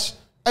rush.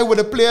 I would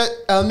have played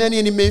El Neni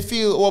in the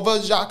midfield over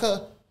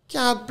Xhaka.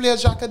 Can't play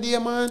Xhaka there,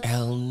 man.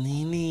 El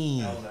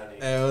Nini.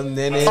 El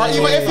Nene. Or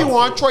even if you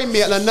want to try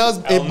Maitland-Niles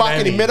back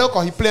in the middle,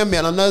 because he played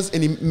Maitland-Niles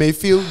in the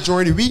midfield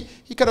during the week,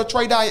 he could have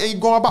tried that and he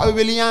going back with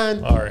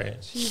Willian. All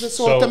right. Jesus,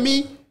 so to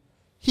me,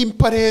 he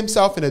put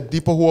himself in a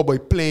deeper hole by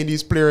playing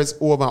these players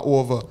over and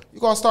over.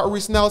 You got to start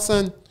Reece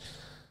Nelson.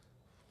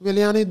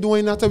 Willian ain't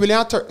doing nothing. We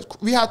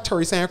had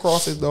 37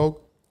 crosses, dog.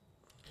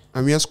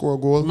 And we had score a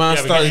goal. Man,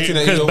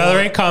 because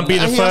Bellerin can't be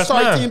the first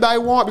man. Team that I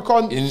want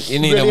because You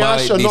need a man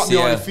like should not be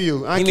on the DCL.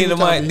 field. You need a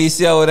man like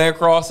DCL with that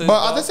crosses.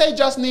 But as I say,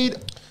 just need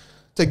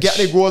to get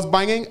the goals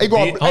banging. I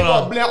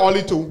got to blame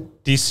Oli too.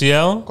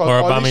 DCL or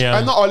Aubameyang?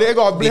 I'm not Oli. I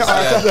got to blame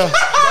Arteta.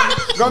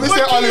 Let me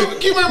say Oli.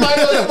 Keep in mind,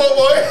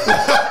 boy.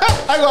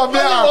 I got to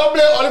blame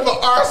Oli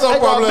for Arsenal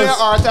problems. I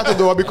got to blame Arteta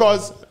though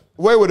because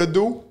what I would have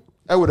do,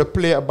 I would have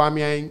played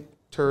Aubameyang,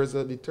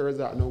 the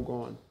Thursday are now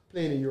gone.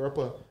 Playing in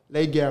Europe.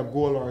 They get a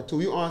goal or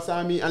two. You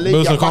understand me? And they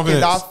get back in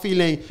that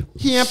feeling.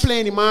 He ain't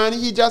playing the man.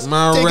 He just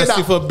man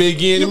resting for big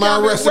game.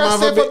 Man resting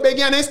for big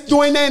game. It's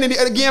doing that in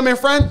the game, my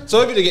friend.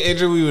 So if you get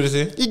injured, we would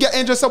say he get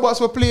injured, somebody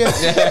will play. But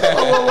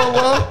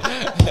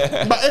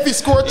if he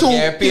score two,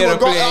 he will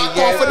go out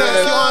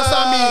confidence. You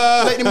understand me?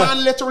 Like the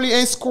man literally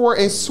ain't score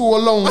in so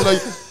long.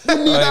 Like you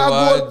need that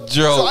goal.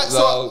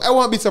 So I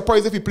won't be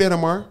surprised if he play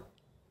tomorrow.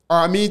 Or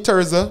I mean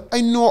Thursday.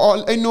 I know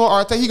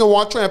Arthur. He gonna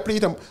want to try and play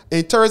them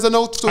in Thursday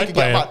now so he can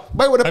get back.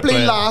 But he would have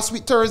played last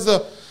week Thursday.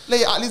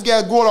 Like at least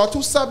get a goal or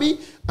two subby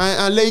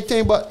and late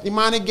time. But the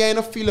man again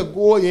don't feel a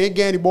goal. You ain't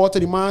getting the ball to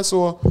the man.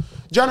 So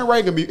Johnny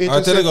Wright gonna be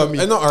interesting for me.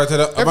 I know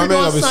Arteta. I'm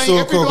gonna be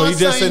so cool. But he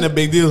just signed a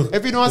big deal.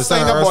 If you don't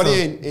sign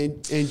nobody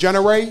in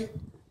January,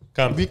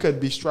 we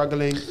could be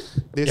struggling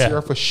this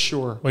year for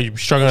sure. Well, you're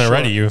struggling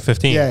already. You're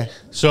 15. Yeah.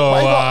 So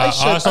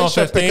Arsenal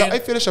 15. I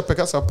feel I should pick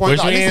up some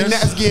points. At least in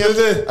next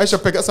game, I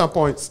should pick up some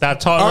points. That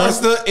Tottenham.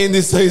 Arsenal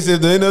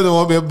indecisive. They know they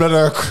won't be a blood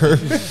or curve.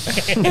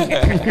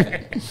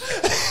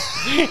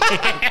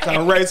 Kind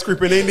of right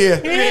creeping in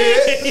there.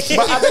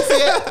 But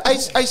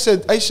as I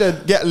said, I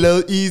should get a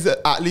little ease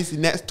at least the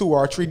next 2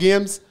 or 3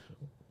 games.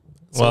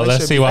 So well,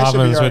 let's see what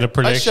happens with the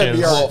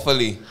predictions.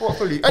 Hopefully.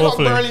 I got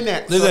Burnley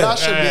next, so that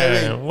should be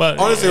a win. Well,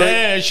 honestly,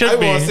 it should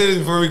be. I want to say this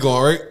before we go,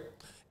 right?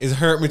 It's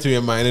hurt me to be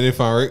a Man United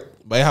fan, right?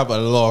 But I have a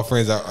lot of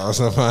friends that are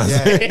Arsenal fans.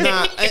 Yeah.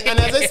 And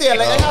as I say,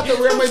 like I have to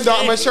wear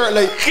my shirt,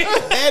 like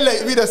and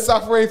like we the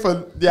suffering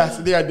for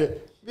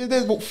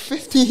there's about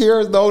 50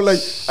 years though, like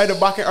at the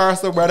back in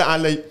Arsenal, brother,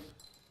 and like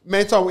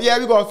man, we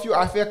got a few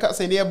FA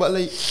cups in there, but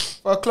like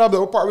for a club that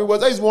we part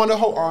with I just wonder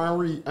how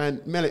Henry and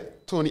Melik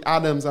Tony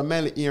Adams and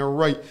man like Ian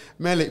Wright,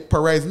 man like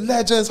Perez,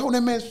 legends, how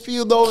them men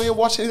feel though when you're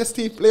watching this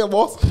team play,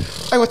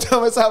 boss. I would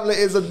tell myself like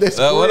it's a disgrace.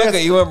 What look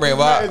at you and bring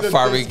about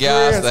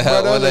Fabregas to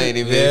help with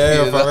lady.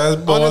 Yeah,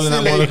 Fabregas balling.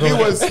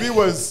 Honestly,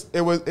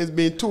 it's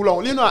been too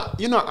long. You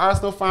know,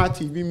 Arsenal fan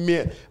TV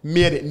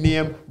made it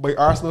name by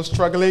Arsenal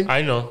struggling.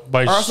 I know,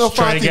 by Arsenal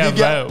fan TV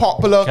get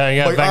popular by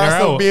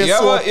Arsenal being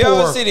so poor. You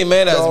ever see the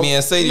man that's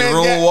being say the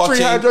room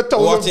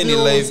watching the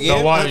live game?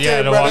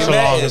 The watch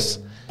along.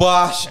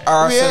 Bosh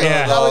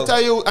Arsenal. I will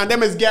tell you, and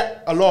them is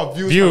get a lot of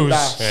views. From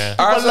that. Yeah.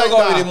 Arsenal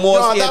gonna be the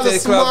most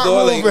hated club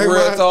though, like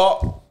real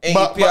talk.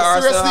 But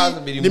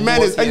seriously, the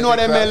man is. I know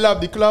that man love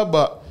the club,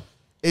 but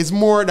it's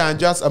more than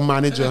just a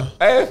manager.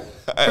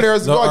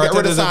 Players, you gotta get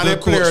rid of some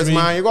players,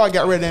 man. You gotta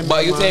get rid of them.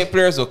 But you think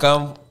players will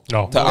come to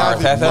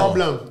Arteta? That's the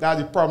problem. That's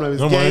the problem.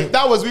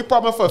 That was the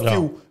problem for a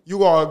few. You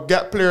gotta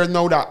get players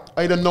now that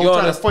I don't know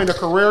trying to find a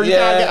career. You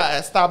gotta get an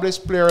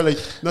established player like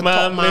the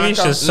top man. Maybe you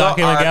should suck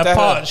him and get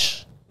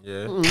Poch.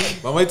 Yeah,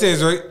 but my thing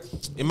is right.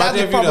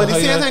 Imagine if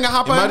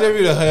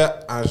you the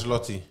hire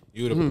Ancelotti,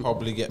 you would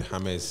probably get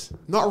James.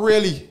 Not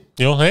really.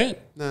 You don't hate?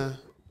 Nah.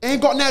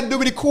 Ain't got nothing to do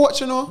with the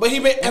coach, you know. But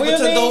he made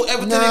Everton though.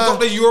 Everton ain't got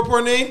the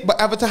European name.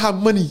 But Everton have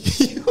money.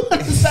 You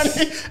understand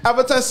me?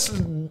 Everton's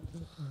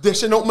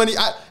dishing out money.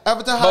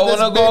 Everton had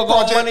this big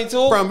project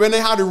from when they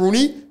had the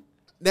Rooney.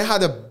 They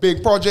had a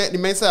big project. The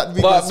man said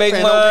we can spend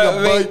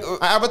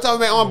Everton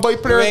went on buy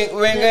players.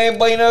 We ain't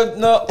buying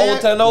no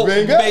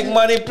big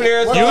money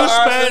players. You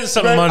spend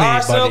some money,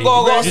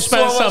 buddy. You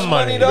spend some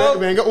money.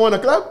 We ain't got one a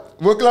club.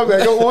 What club we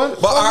ain't got one?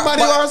 What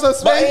money Arsenal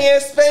spend? But he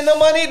ain't spend the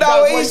money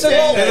though. He should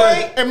go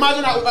play.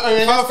 Imagine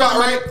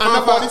that. And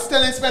nobody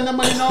still ain't spend the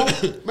money now.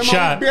 Remember, we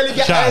barely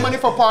get any money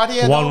for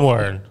party. One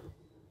word.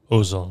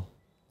 Ozil.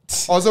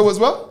 Ozil was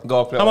what?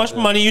 How much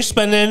money you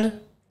spending?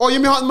 Oh, you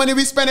mean how much money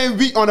we spend a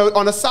week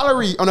on a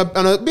salary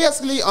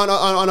basically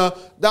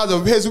that's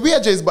his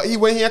wages, but he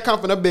went here come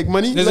for the big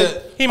money.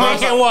 He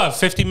making what,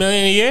 50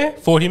 million a year,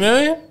 40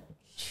 million?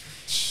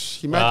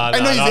 I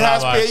know he's the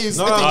highest player.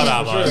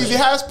 He's the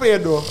highest player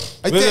though.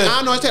 I think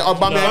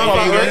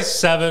Aubameyang.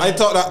 7. I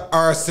thought that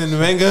Arsene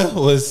Wenger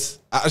was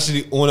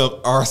actually owner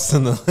of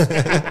Arsenal.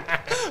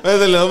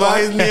 There's a little man.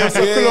 His name so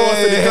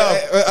close to the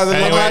club.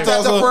 Anyway,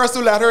 That's the first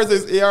 2 letters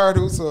is AR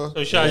too. So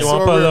Sean, you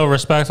want to put a little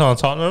respect on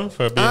Tottenham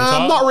for being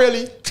top? not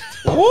really.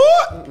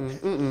 What?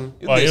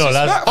 Well, you know,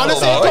 that's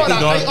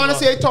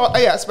Honestly, I thought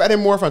I expected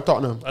more from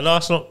Tottenham. and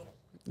Arsenal.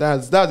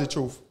 That's the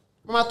truth.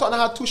 Remember,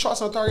 Tottenham had 2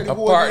 shots on target. A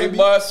party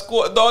bus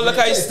score. Don't look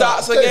how he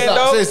starts again,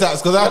 though. Say stats,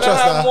 because I They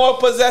trust have that. more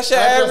possession,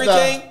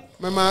 everything.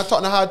 Remember,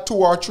 Tottenham had 2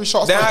 or 3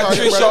 shots They on had target.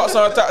 3 shots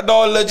on target.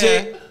 Don't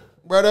legit.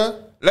 Brother.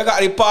 Look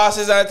at the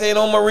passes and thing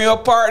on Marino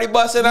party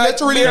busting.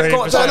 Literally,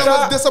 Tottenham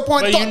was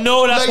disappointed. But you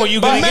know that's what you're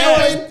going to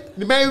get.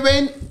 The man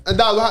win, and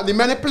that's what the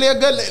man play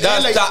good.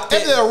 That's tactic.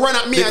 If they run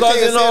at me and Because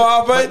take you know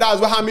what happened? that's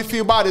what had me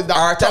feel bad is that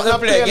Our Tottenham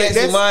play against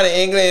the man in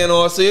England, you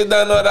know, so you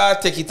don't know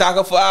that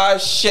tiki-taka for our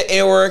shit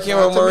ain't working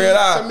with Marino.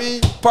 To me,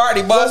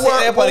 Party bus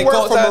hitting up on the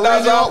court side.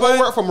 That's what what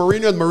worked for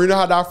Mourinho. Mourinho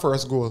had that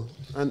first goal.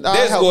 And that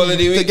this helped goal me of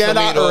the week to get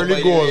that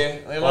early goal.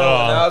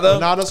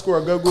 Ronaldo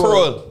scored a good goal.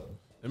 Cruel.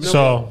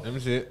 So, Let me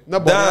see it. No,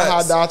 but I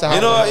had that to happen.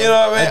 You know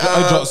what I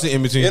mean? I dropped it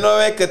in between. You know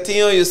when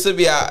Coutinho used to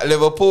be at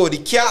Liverpool, the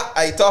cat,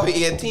 I thought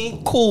he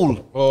 18, cool.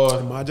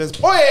 I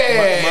just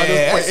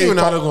I see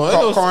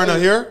top corner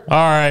here. all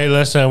right,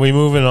 listen, we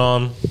moving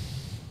on.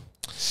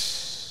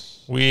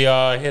 We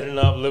are hitting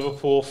up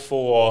Liverpool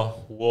 4,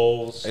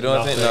 Wolves. I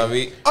don't think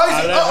nothing.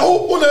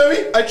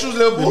 Navi. I choose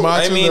Liverpool.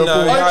 I mean,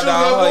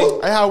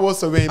 I had Wolves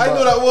to win. I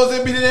know that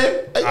wasn't be the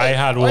name. I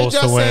had I Wolves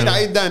just to saying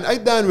win. that I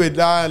done with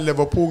that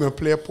Liverpool and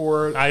play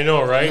poor. I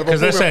know, right?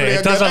 Because Liverpool they say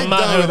it play doesn't good.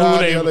 I matter done who with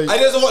they. that, like-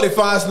 I just want the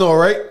fans know,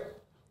 right?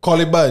 Call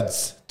it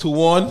buds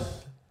 2-1.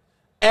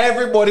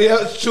 Everybody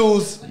else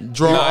choose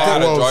Draw. No, I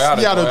had a draw. I had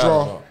a He had a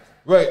draw. draw.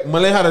 right.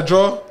 Malay had a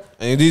draw,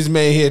 and these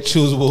men here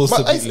choose Wolves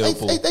to But I beat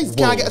Liverpool.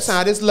 can't get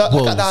signed. This look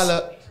at that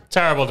look.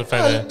 Terrible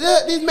defender.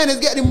 These men is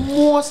getting the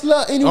most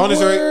luck in the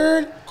Honestly,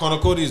 world. Connor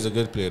Cody is a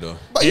good player though.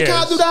 But you Yes.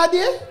 can't do that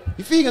there.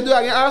 If he can do that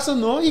against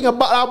Arsenal, no. He can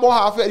back that ball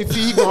half at the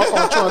feet. He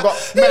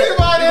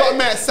got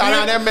Matt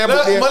Salah and them men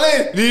up there.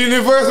 Malay, the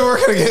universe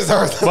working against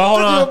Arsenal. But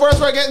hold The on.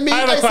 reverse against me. I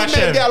have a I see men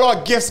question. get a lot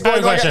of gifts I have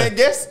going a on. Get question.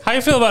 their gifts. How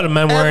you feel about the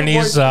men wearing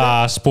these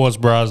sports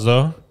bras,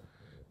 though?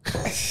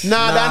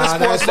 Nah, that's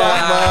sports bar.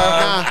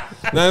 Nah.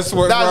 That's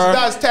sports bar.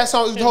 That's test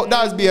on.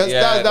 That's BS.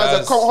 Yeah,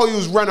 that's how you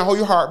was running, how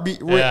you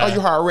heartbeat, Yeah. how you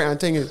heart rate and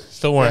thing is.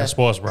 Still wearing Yeah.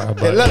 sports bra, It look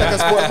but like a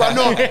sport, but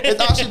no,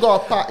 it actually got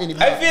a part in it.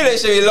 I feel it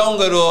should be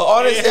longer though.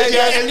 Honestly,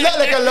 It look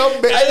like a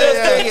little bit. I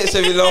just think it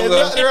should be It longer.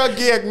 look like a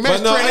gig.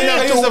 Men's no, training I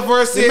them used to too.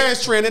 first The say-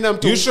 men's training them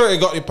too. You sure it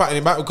got the pat in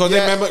the back because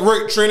Yeah. they remember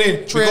right training.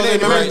 Because they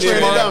remember right,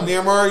 training them.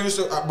 Neymar used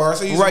to at Barca.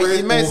 He used to Right, wear the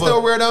it men over.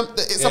 still wear them.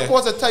 It's Yeah.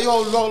 supposed to tell you how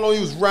long you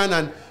was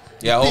running.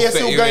 Yeah, how pace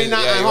fit you you going is, now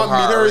yeah, and your how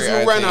heart meters rate, you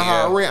I run think, and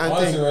heart yeah. rate and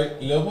Honestly, thing.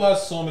 right? Liverpool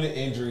has so many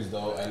injuries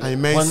though. And I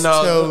mean,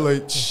 Ronaldo. still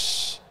like,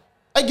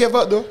 I give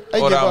up though. I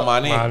Or give that up.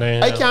 money.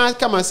 Mane, I can't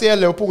come and say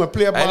Liverpool and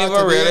play a ball I didn't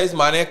even today. realize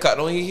Mane cut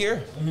on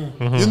here.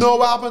 You know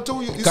what happened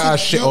to you? Cut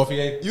shit off your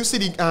head. You see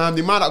the man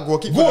that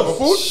goalkeeper for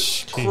Liverpool?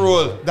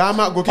 Cruel. That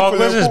man goalkeeper for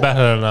Pogba's is Liverpool. better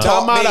than that.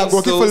 That man that Top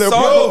goalkeeper for being so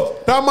Liverpool.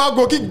 That man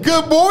goalkeeper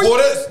good boy.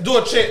 Put it, do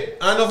a check.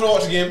 I know if you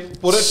watch the game.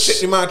 Put it, check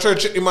the man, try to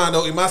check the man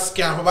out. He must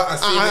scamper back and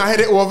see I it.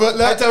 hit it over. I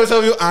Like,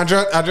 tell you,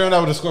 Adrian, that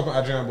would have scored for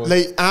Adrian, boy.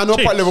 like I know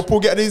what Liverpool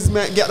get these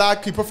man get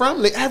that keeper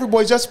from. Like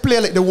everybody just play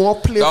like they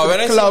want to play No, for when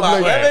the I see club. my-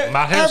 Like Wait,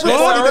 Matt Hughes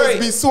everybody scored? just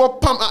be so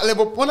pumped at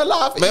Liverpool. Wanna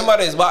laugh? Remember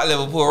this about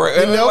Liverpool, right?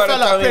 The little Remember the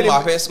fella time played he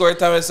him. Mbappe scored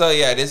time and said,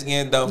 yeah, this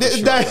game done for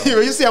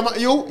sure. You see,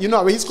 you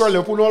know when he scored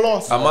Liverpool no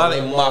loss. I'm not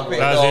Mbappe.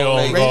 That's the dog, old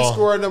like, When he goal.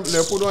 scored them,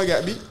 Liverpool don't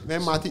get beat.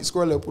 Then Matip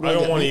scored Liverpool I don't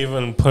don't get want to beat.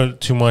 even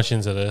put too much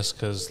into this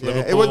because Yeah,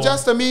 Liverpool. it was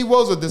just to me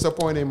was a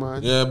disappointing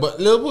man. Yeah, but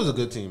Liverpool's a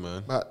good team,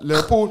 man. But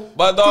Liverpool,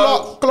 But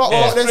dog, clock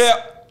yeah. out this.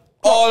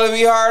 all of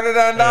me harder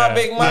than that, Yeah.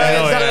 big Yeah, I man.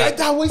 know, yeah.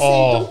 That was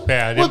Oh,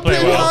 yeah, they we play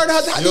play well. hard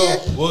at that Yo,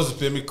 day. Wolves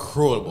play me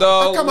cruel, boy.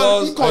 Dog, Come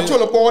on, he control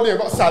the ball there.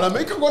 Got Salah.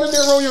 You can go in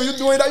there around you. You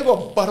doing that? You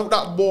got butt up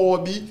that ball,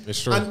 B.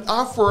 It's true. And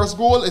our first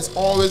goal is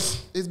always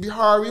be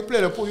hard. We play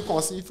the pool. You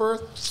can't see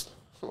first.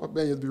 Oh,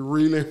 man, you'd be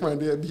reeling right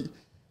there, B.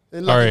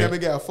 Then lucky All right. never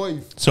get a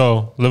 5.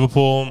 So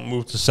Liverpool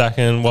moved to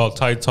second. Well,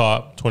 tied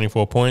top,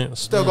 24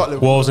 points. Still got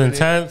Liverpool. Wolves in winning.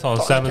 10th on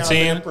Tottenham can't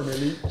 17. win the Premier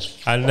League.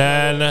 And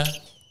then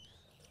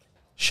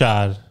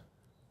Shad.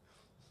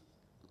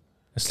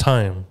 It's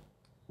time.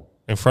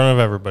 In front of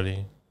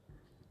everybody.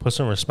 Put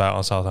some respect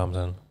on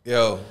Southampton.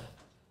 Yo, You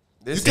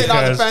this take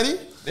that Because- to Fanny?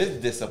 this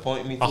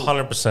disappoint me too.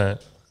 100%.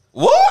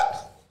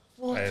 What?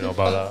 I didn't know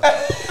about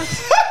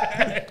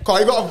that. Because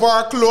you got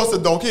VAR close to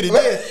Donkey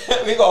today.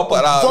 We gonna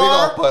put out. We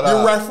VAR, gonna put the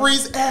out.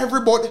 referees,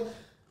 everybody.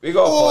 We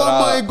gonna Oh put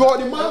out. my God,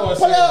 the man,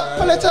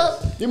 pull it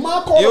up. The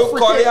man called You a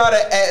free call it kick. how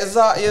the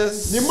exact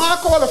is. The man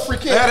called a free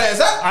kick.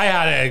 I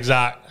had it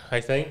exact, I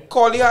think.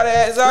 Call it how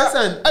the exact.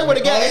 Listen, I would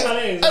have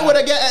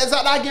get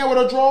exact that game with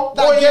a draw.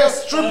 That Oh, game,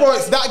 yes, 3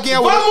 points. That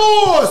game with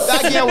Vamos!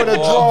 that game with a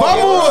draw.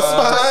 Vamos,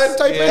 man.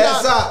 Type in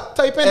Yes, that.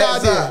 sir. Type in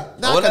Yes,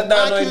 that. sir. When it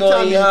done, we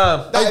know he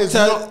harm. That is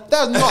not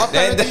a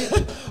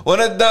penalty. When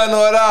it done,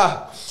 what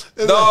that?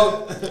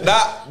 Dog,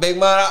 that big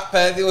man, that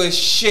penalty was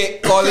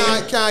shit, Colin.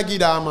 Can't give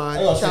that,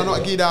 man.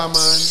 Cannot give that,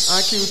 man.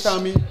 I keep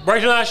telling me.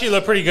 Brighton actually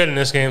looked pretty good in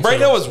this game.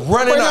 Brighton was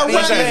running out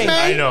these man.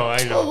 I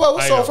know.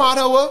 What's so far,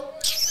 though?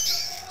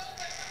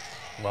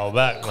 Well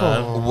back,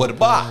 man. What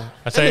about?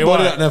 I tell you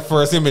what. That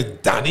first name is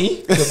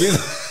Danny.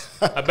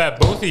 I bet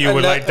both of you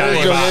would like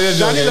Danny back.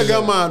 Danny's a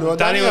good man, though.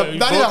 Danny's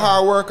a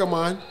hard worker,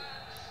 man.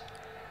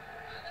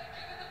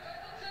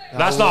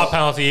 That's not a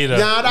penalty either.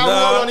 Yeah, that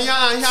roll on the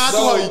hand.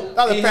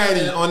 That's a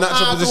penalty. On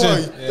natural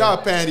position.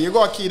 That's a penalty. You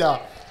got to keep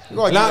that.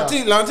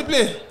 Lanty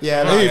play.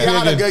 Yeah, he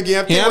had a good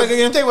game. He had a good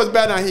game. He was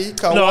better than he.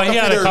 No, he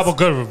had a couple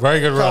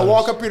very good runs.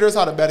 Walker Peters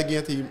had a better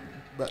game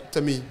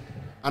to me.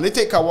 And they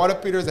take Walker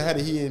Peters ahead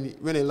of he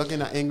when they're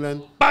looking at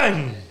England.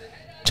 Bang!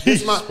 He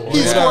scored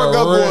good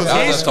goals.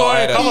 He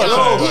scored a couple of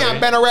times. He and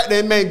Bennett,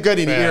 that man good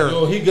in the air.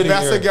 Yo, he good in the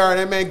air. Vestergaard,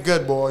 that man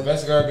good, boy.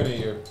 Vestergaard good in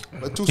the air.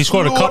 He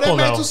scored a couple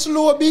now. Too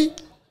slow, B.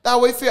 That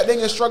way, they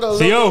can struggle a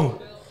little.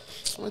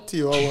 Theo. What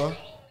Theo?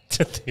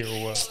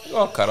 Theo.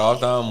 Oh, cut off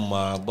that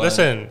man.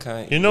 Listen,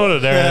 you know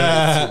that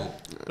there.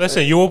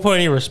 Listen, you won't put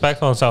any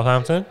respect on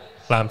Southampton.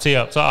 Lamptey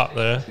up top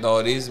there.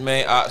 No, these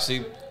men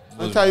actually.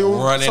 I tell you,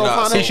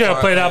 he should have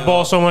played that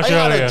ball so much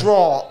earlier.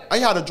 I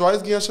had a draw.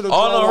 This game should have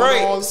drawn. Oh, no,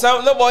 right.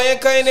 Some the boy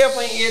ain't coming there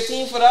playing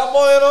 18 for that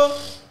boy, you know.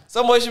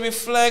 Somebody should be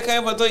flying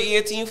coming for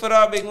 18 for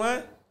that big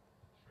man.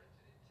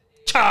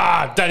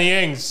 Cha, Danny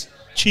Ings.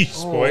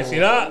 Jeez, boy, see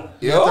that?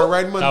 Yo, the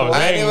right man.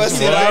 I never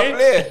see that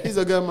play. He's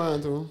a good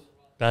man too.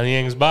 Danny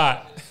Ings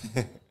back.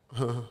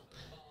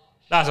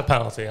 That's a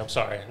penalty. I'm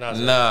sorry.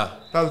 Nah.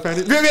 That's a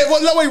penalty. Wait,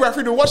 what the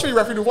referee do? Watch what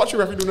referee do. Watch what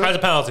referee do now. That's a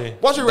penalty.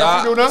 Watch what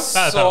referee do now. That's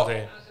a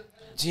penalty.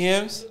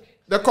 James,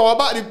 the call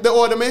back, the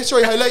order, make sure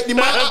you highlight the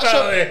mark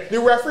action. The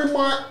referee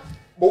mark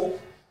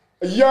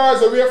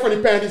yards away from the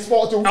penalty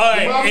spot too. All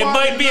right, it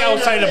might be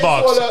outside the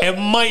box. It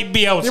might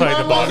be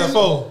outside the box.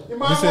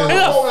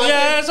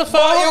 Yeah, it's a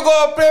foul. you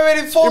gonna play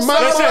with the full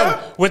Listen,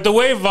 with the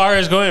way VAR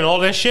is going, all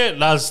this shit,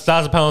 that's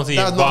a penalty. If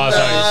you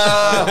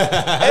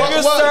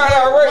start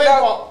out right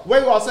now,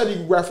 Wait, I said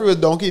the referee was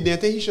donkey. Then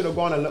think he should have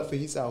gone and looked for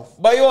himself.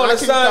 But you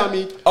understand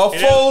me? A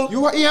foul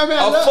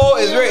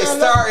is really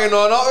starting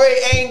on. Not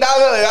really ain't that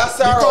like that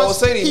starting on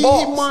city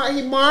box.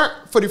 He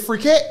marked for the free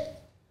kick.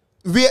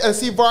 Wait and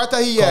see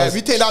Varta here.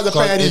 We take out the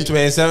penalty. In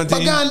 2017,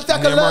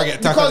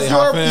 because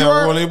your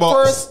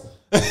first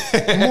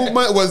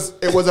movement was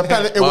a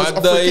penalty. It was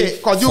a free kick.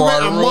 Because you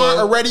went and marked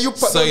already. You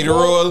put the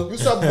ball. You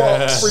said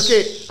ball free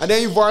kick, and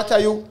then you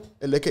Varta you.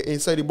 Look at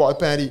inside the ball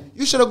penalty.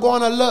 You should have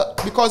gone and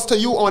look because to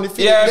you on the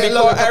field. Yeah,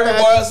 because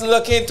everybody else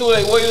looking to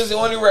like what was the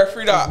only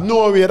referee that.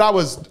 No way, that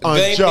was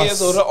unjust.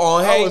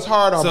 That was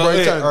hard on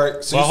Brighton. All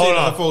right, so you saying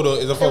it's a foul though?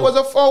 It's a foul. It was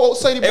a foul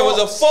outside the box. It was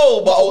a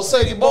foul, but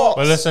outside the box.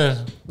 But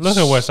listen, look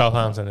at where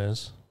Southampton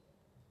is.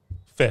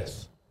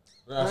 5th.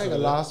 I ain't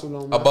gonna last too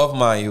long. Above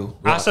Man U.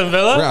 Aston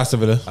Villa? We're Aston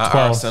Villa.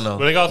 Arsenal.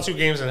 But they got 2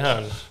 games in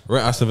hand. We're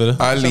Aston Villa.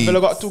 Aston Villa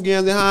got 2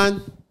 games in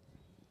hand.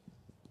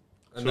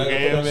 2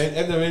 games.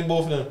 And they win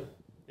both of them.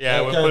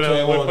 Yeah,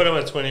 we'll put them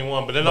at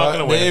 21, but they're not going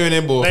to win. They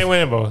winning both. They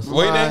winning both.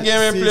 Wait, then game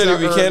and play the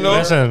weekend, though.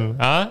 Listen,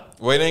 huh?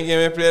 Wait, then game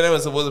and play them. We're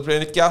supposed to play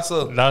in the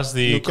castle. That's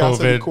the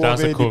COVID.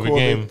 That's the COVID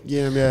game.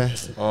 Yeah.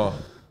 Oh.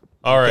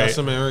 All right.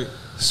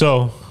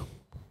 So,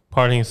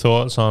 parting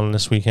thoughts on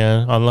this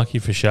weekend. Unlucky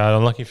for Shad.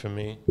 Unlucky for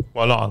me.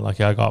 Well, not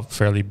unlucky. I got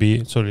fairly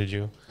beat. So did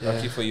you.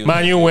 Lucky for you.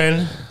 Man, you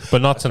win,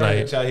 but not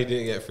tonight. Chad, he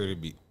didn't get fairly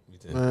beat.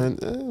 Man,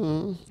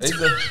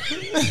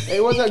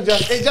 it wasn't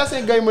just. It just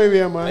ain't game with me,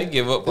 man. I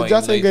give up. It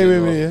just ain't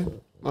game with me.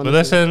 But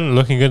listen,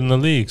 looking good in the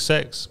league.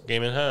 6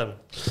 game in hand.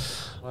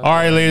 All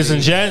right, ladies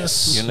and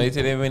gents.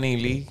 United ain't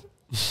winning league.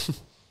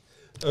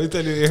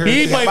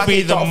 He might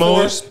be the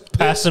most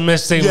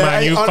pessimistic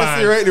man you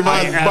find. Right, the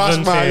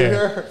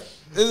man,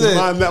 Is it?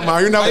 Man,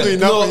 you never do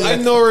nothing. I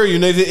know where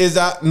United is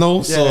at.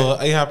 No, so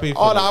I happy.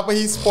 All that, but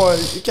he's spoiled.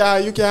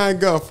 You can't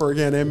go for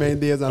again. That man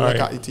days and look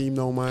at the team.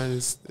 No man,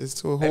 it's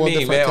too whole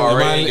different. Man,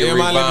 already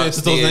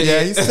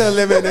yeah, he's still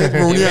living in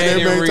Rooney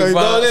and everything.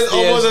 No, this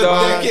almost a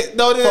decade.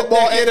 No, this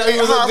football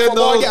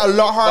get a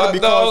lot harder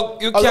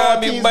because you can't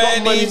be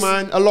buying money,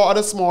 man. A lot of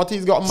the small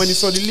teams got money,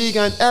 so the league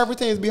and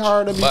everything is be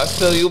harder. But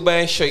still, you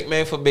buying straight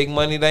man for big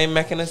money. That ain't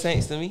making a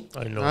sense to me.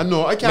 I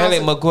know. I can't.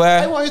 Man, like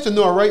Maguire. I want you to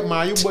know, right,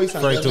 man. You boys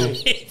are Free too.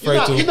 if you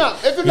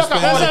look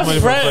at all the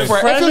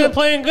Fred's been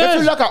playing good.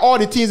 If you look at all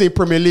the teams in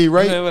Premier League,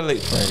 right?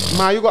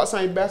 Man, you got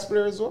some best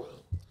players as well.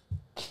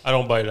 I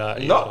don't buy that.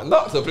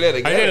 Not to play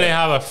the game. I didn't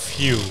have a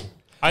few.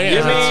 I didn't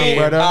You have a mean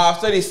team.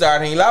 after the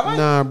starting 11?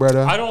 Nah,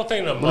 brother. I don't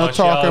think the not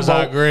Martial talking is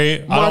that about-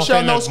 great.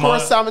 Martial no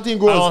scored 17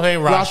 goals. I don't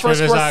think Rashford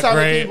is that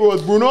great.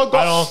 Goals. Bruno I don't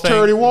got think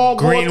 31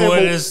 Greenwood goals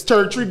in is-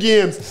 33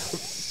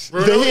 games.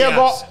 Bruno, They yes.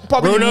 got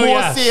probably Bruno, more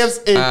yes. saves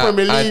in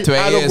Premier League as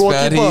a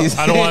goalkeeper.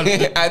 I don't want.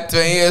 At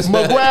 20 years.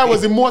 Maguire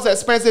was the most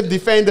expensive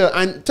defender,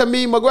 and to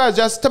me, Maguire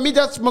just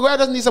Maguire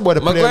doesn't need somebody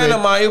to play Maguire with.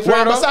 and Man U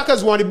player, Wan-Bissaka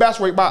is one of the best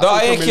right backs. No,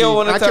 I ain't kill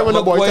when I the boy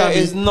Maguire tell me.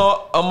 is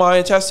not a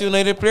Manchester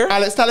United player.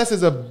 Alex Telles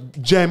is a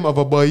gem of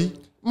a boy.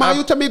 Man,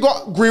 you tell me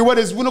got Greenwood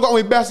is one of got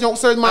my best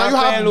youngsters. Man, you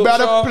have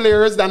better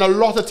players than a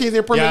lot of teams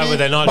in Premier League. Yeah, but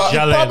they're not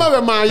gelling. The problem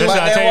with Man U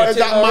is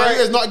that Man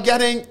U is not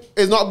getting,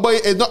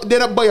 they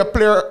don't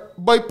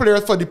buy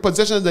players for the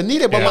positions they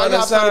needed. But Man U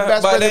have some of the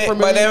best players in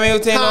Premier League. Then when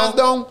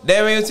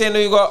you think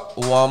you got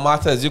one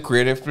Matters, you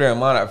creative player,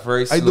 man, at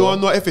very slow. I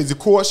don't know if it's the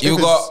coach. You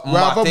got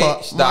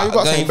Matic, that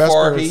going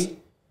 40.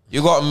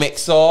 You got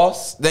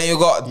McSauce. Then you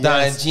got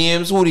Dan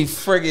James. Who the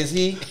frig is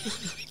he?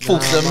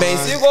 Fuchs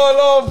amazing. You got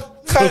love.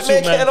 Can't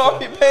make it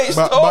off your page,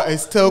 but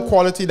it's still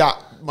quality that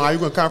man, you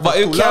gonna come from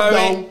 2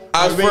 down.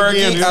 As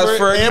Fergie.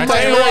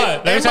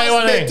 Let me tell you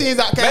one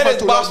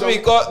thing. Boss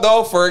week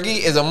though, Fergie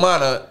is a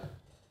man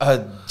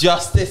a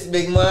justice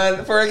big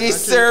man. Fergie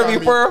serve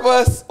your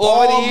purpose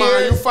over the years.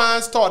 Man, you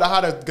fans thought that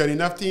had a good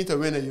enough team to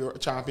win a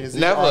Champions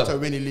League or to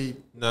win the league.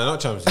 No,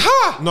 not Champions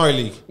League. Nor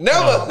league.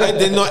 Never. I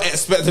did not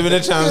expect to win a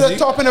Champions League.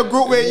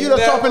 You're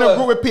the top in a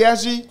group with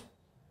PSG.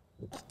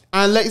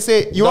 And let's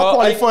say you are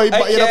qualified,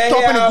 but you're the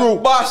top in the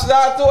group. Bosh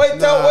that too.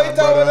 Wait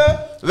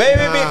out.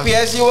 Maybe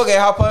PSG will get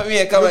happen.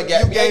 We come and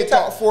get. You gave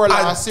top 4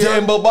 last year.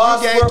 You gave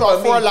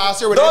top 4 last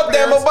year with don't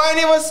Demba Ba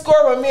even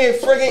score for me.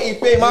 Friggin' he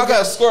pay. Man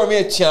can score me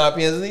a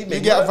Champions League. You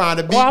get Van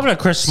de Beek. What happened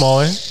to Chris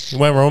Smalling? He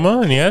went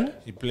Roma in the end.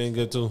 He playing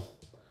good too.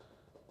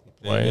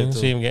 I didn't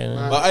see him getting.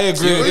 But I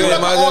agree. You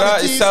imagine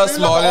that? It's so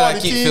small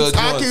and keep Phil Jones.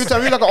 I can't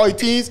tell you like all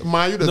teams.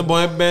 Man, you the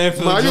boy Ben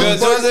Phil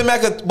Jones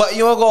make a, but you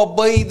don't go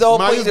buy though.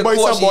 Buy the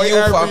coach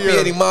you for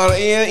pay the man.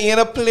 He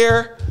ain't a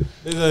player.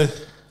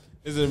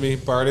 Isn't me?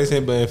 Party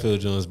saying Ben Phil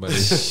Jones, buddy.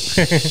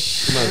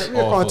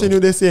 We'll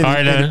continue this in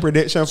the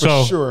prediction for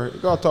so, sure.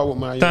 You gotta talk with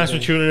Man U. Thanks for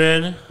tuning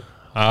in.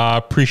 I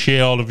appreciate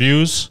all the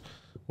views.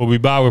 We'll be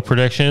back with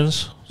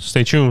predictions.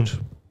 Stay tuned.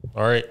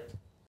 All right.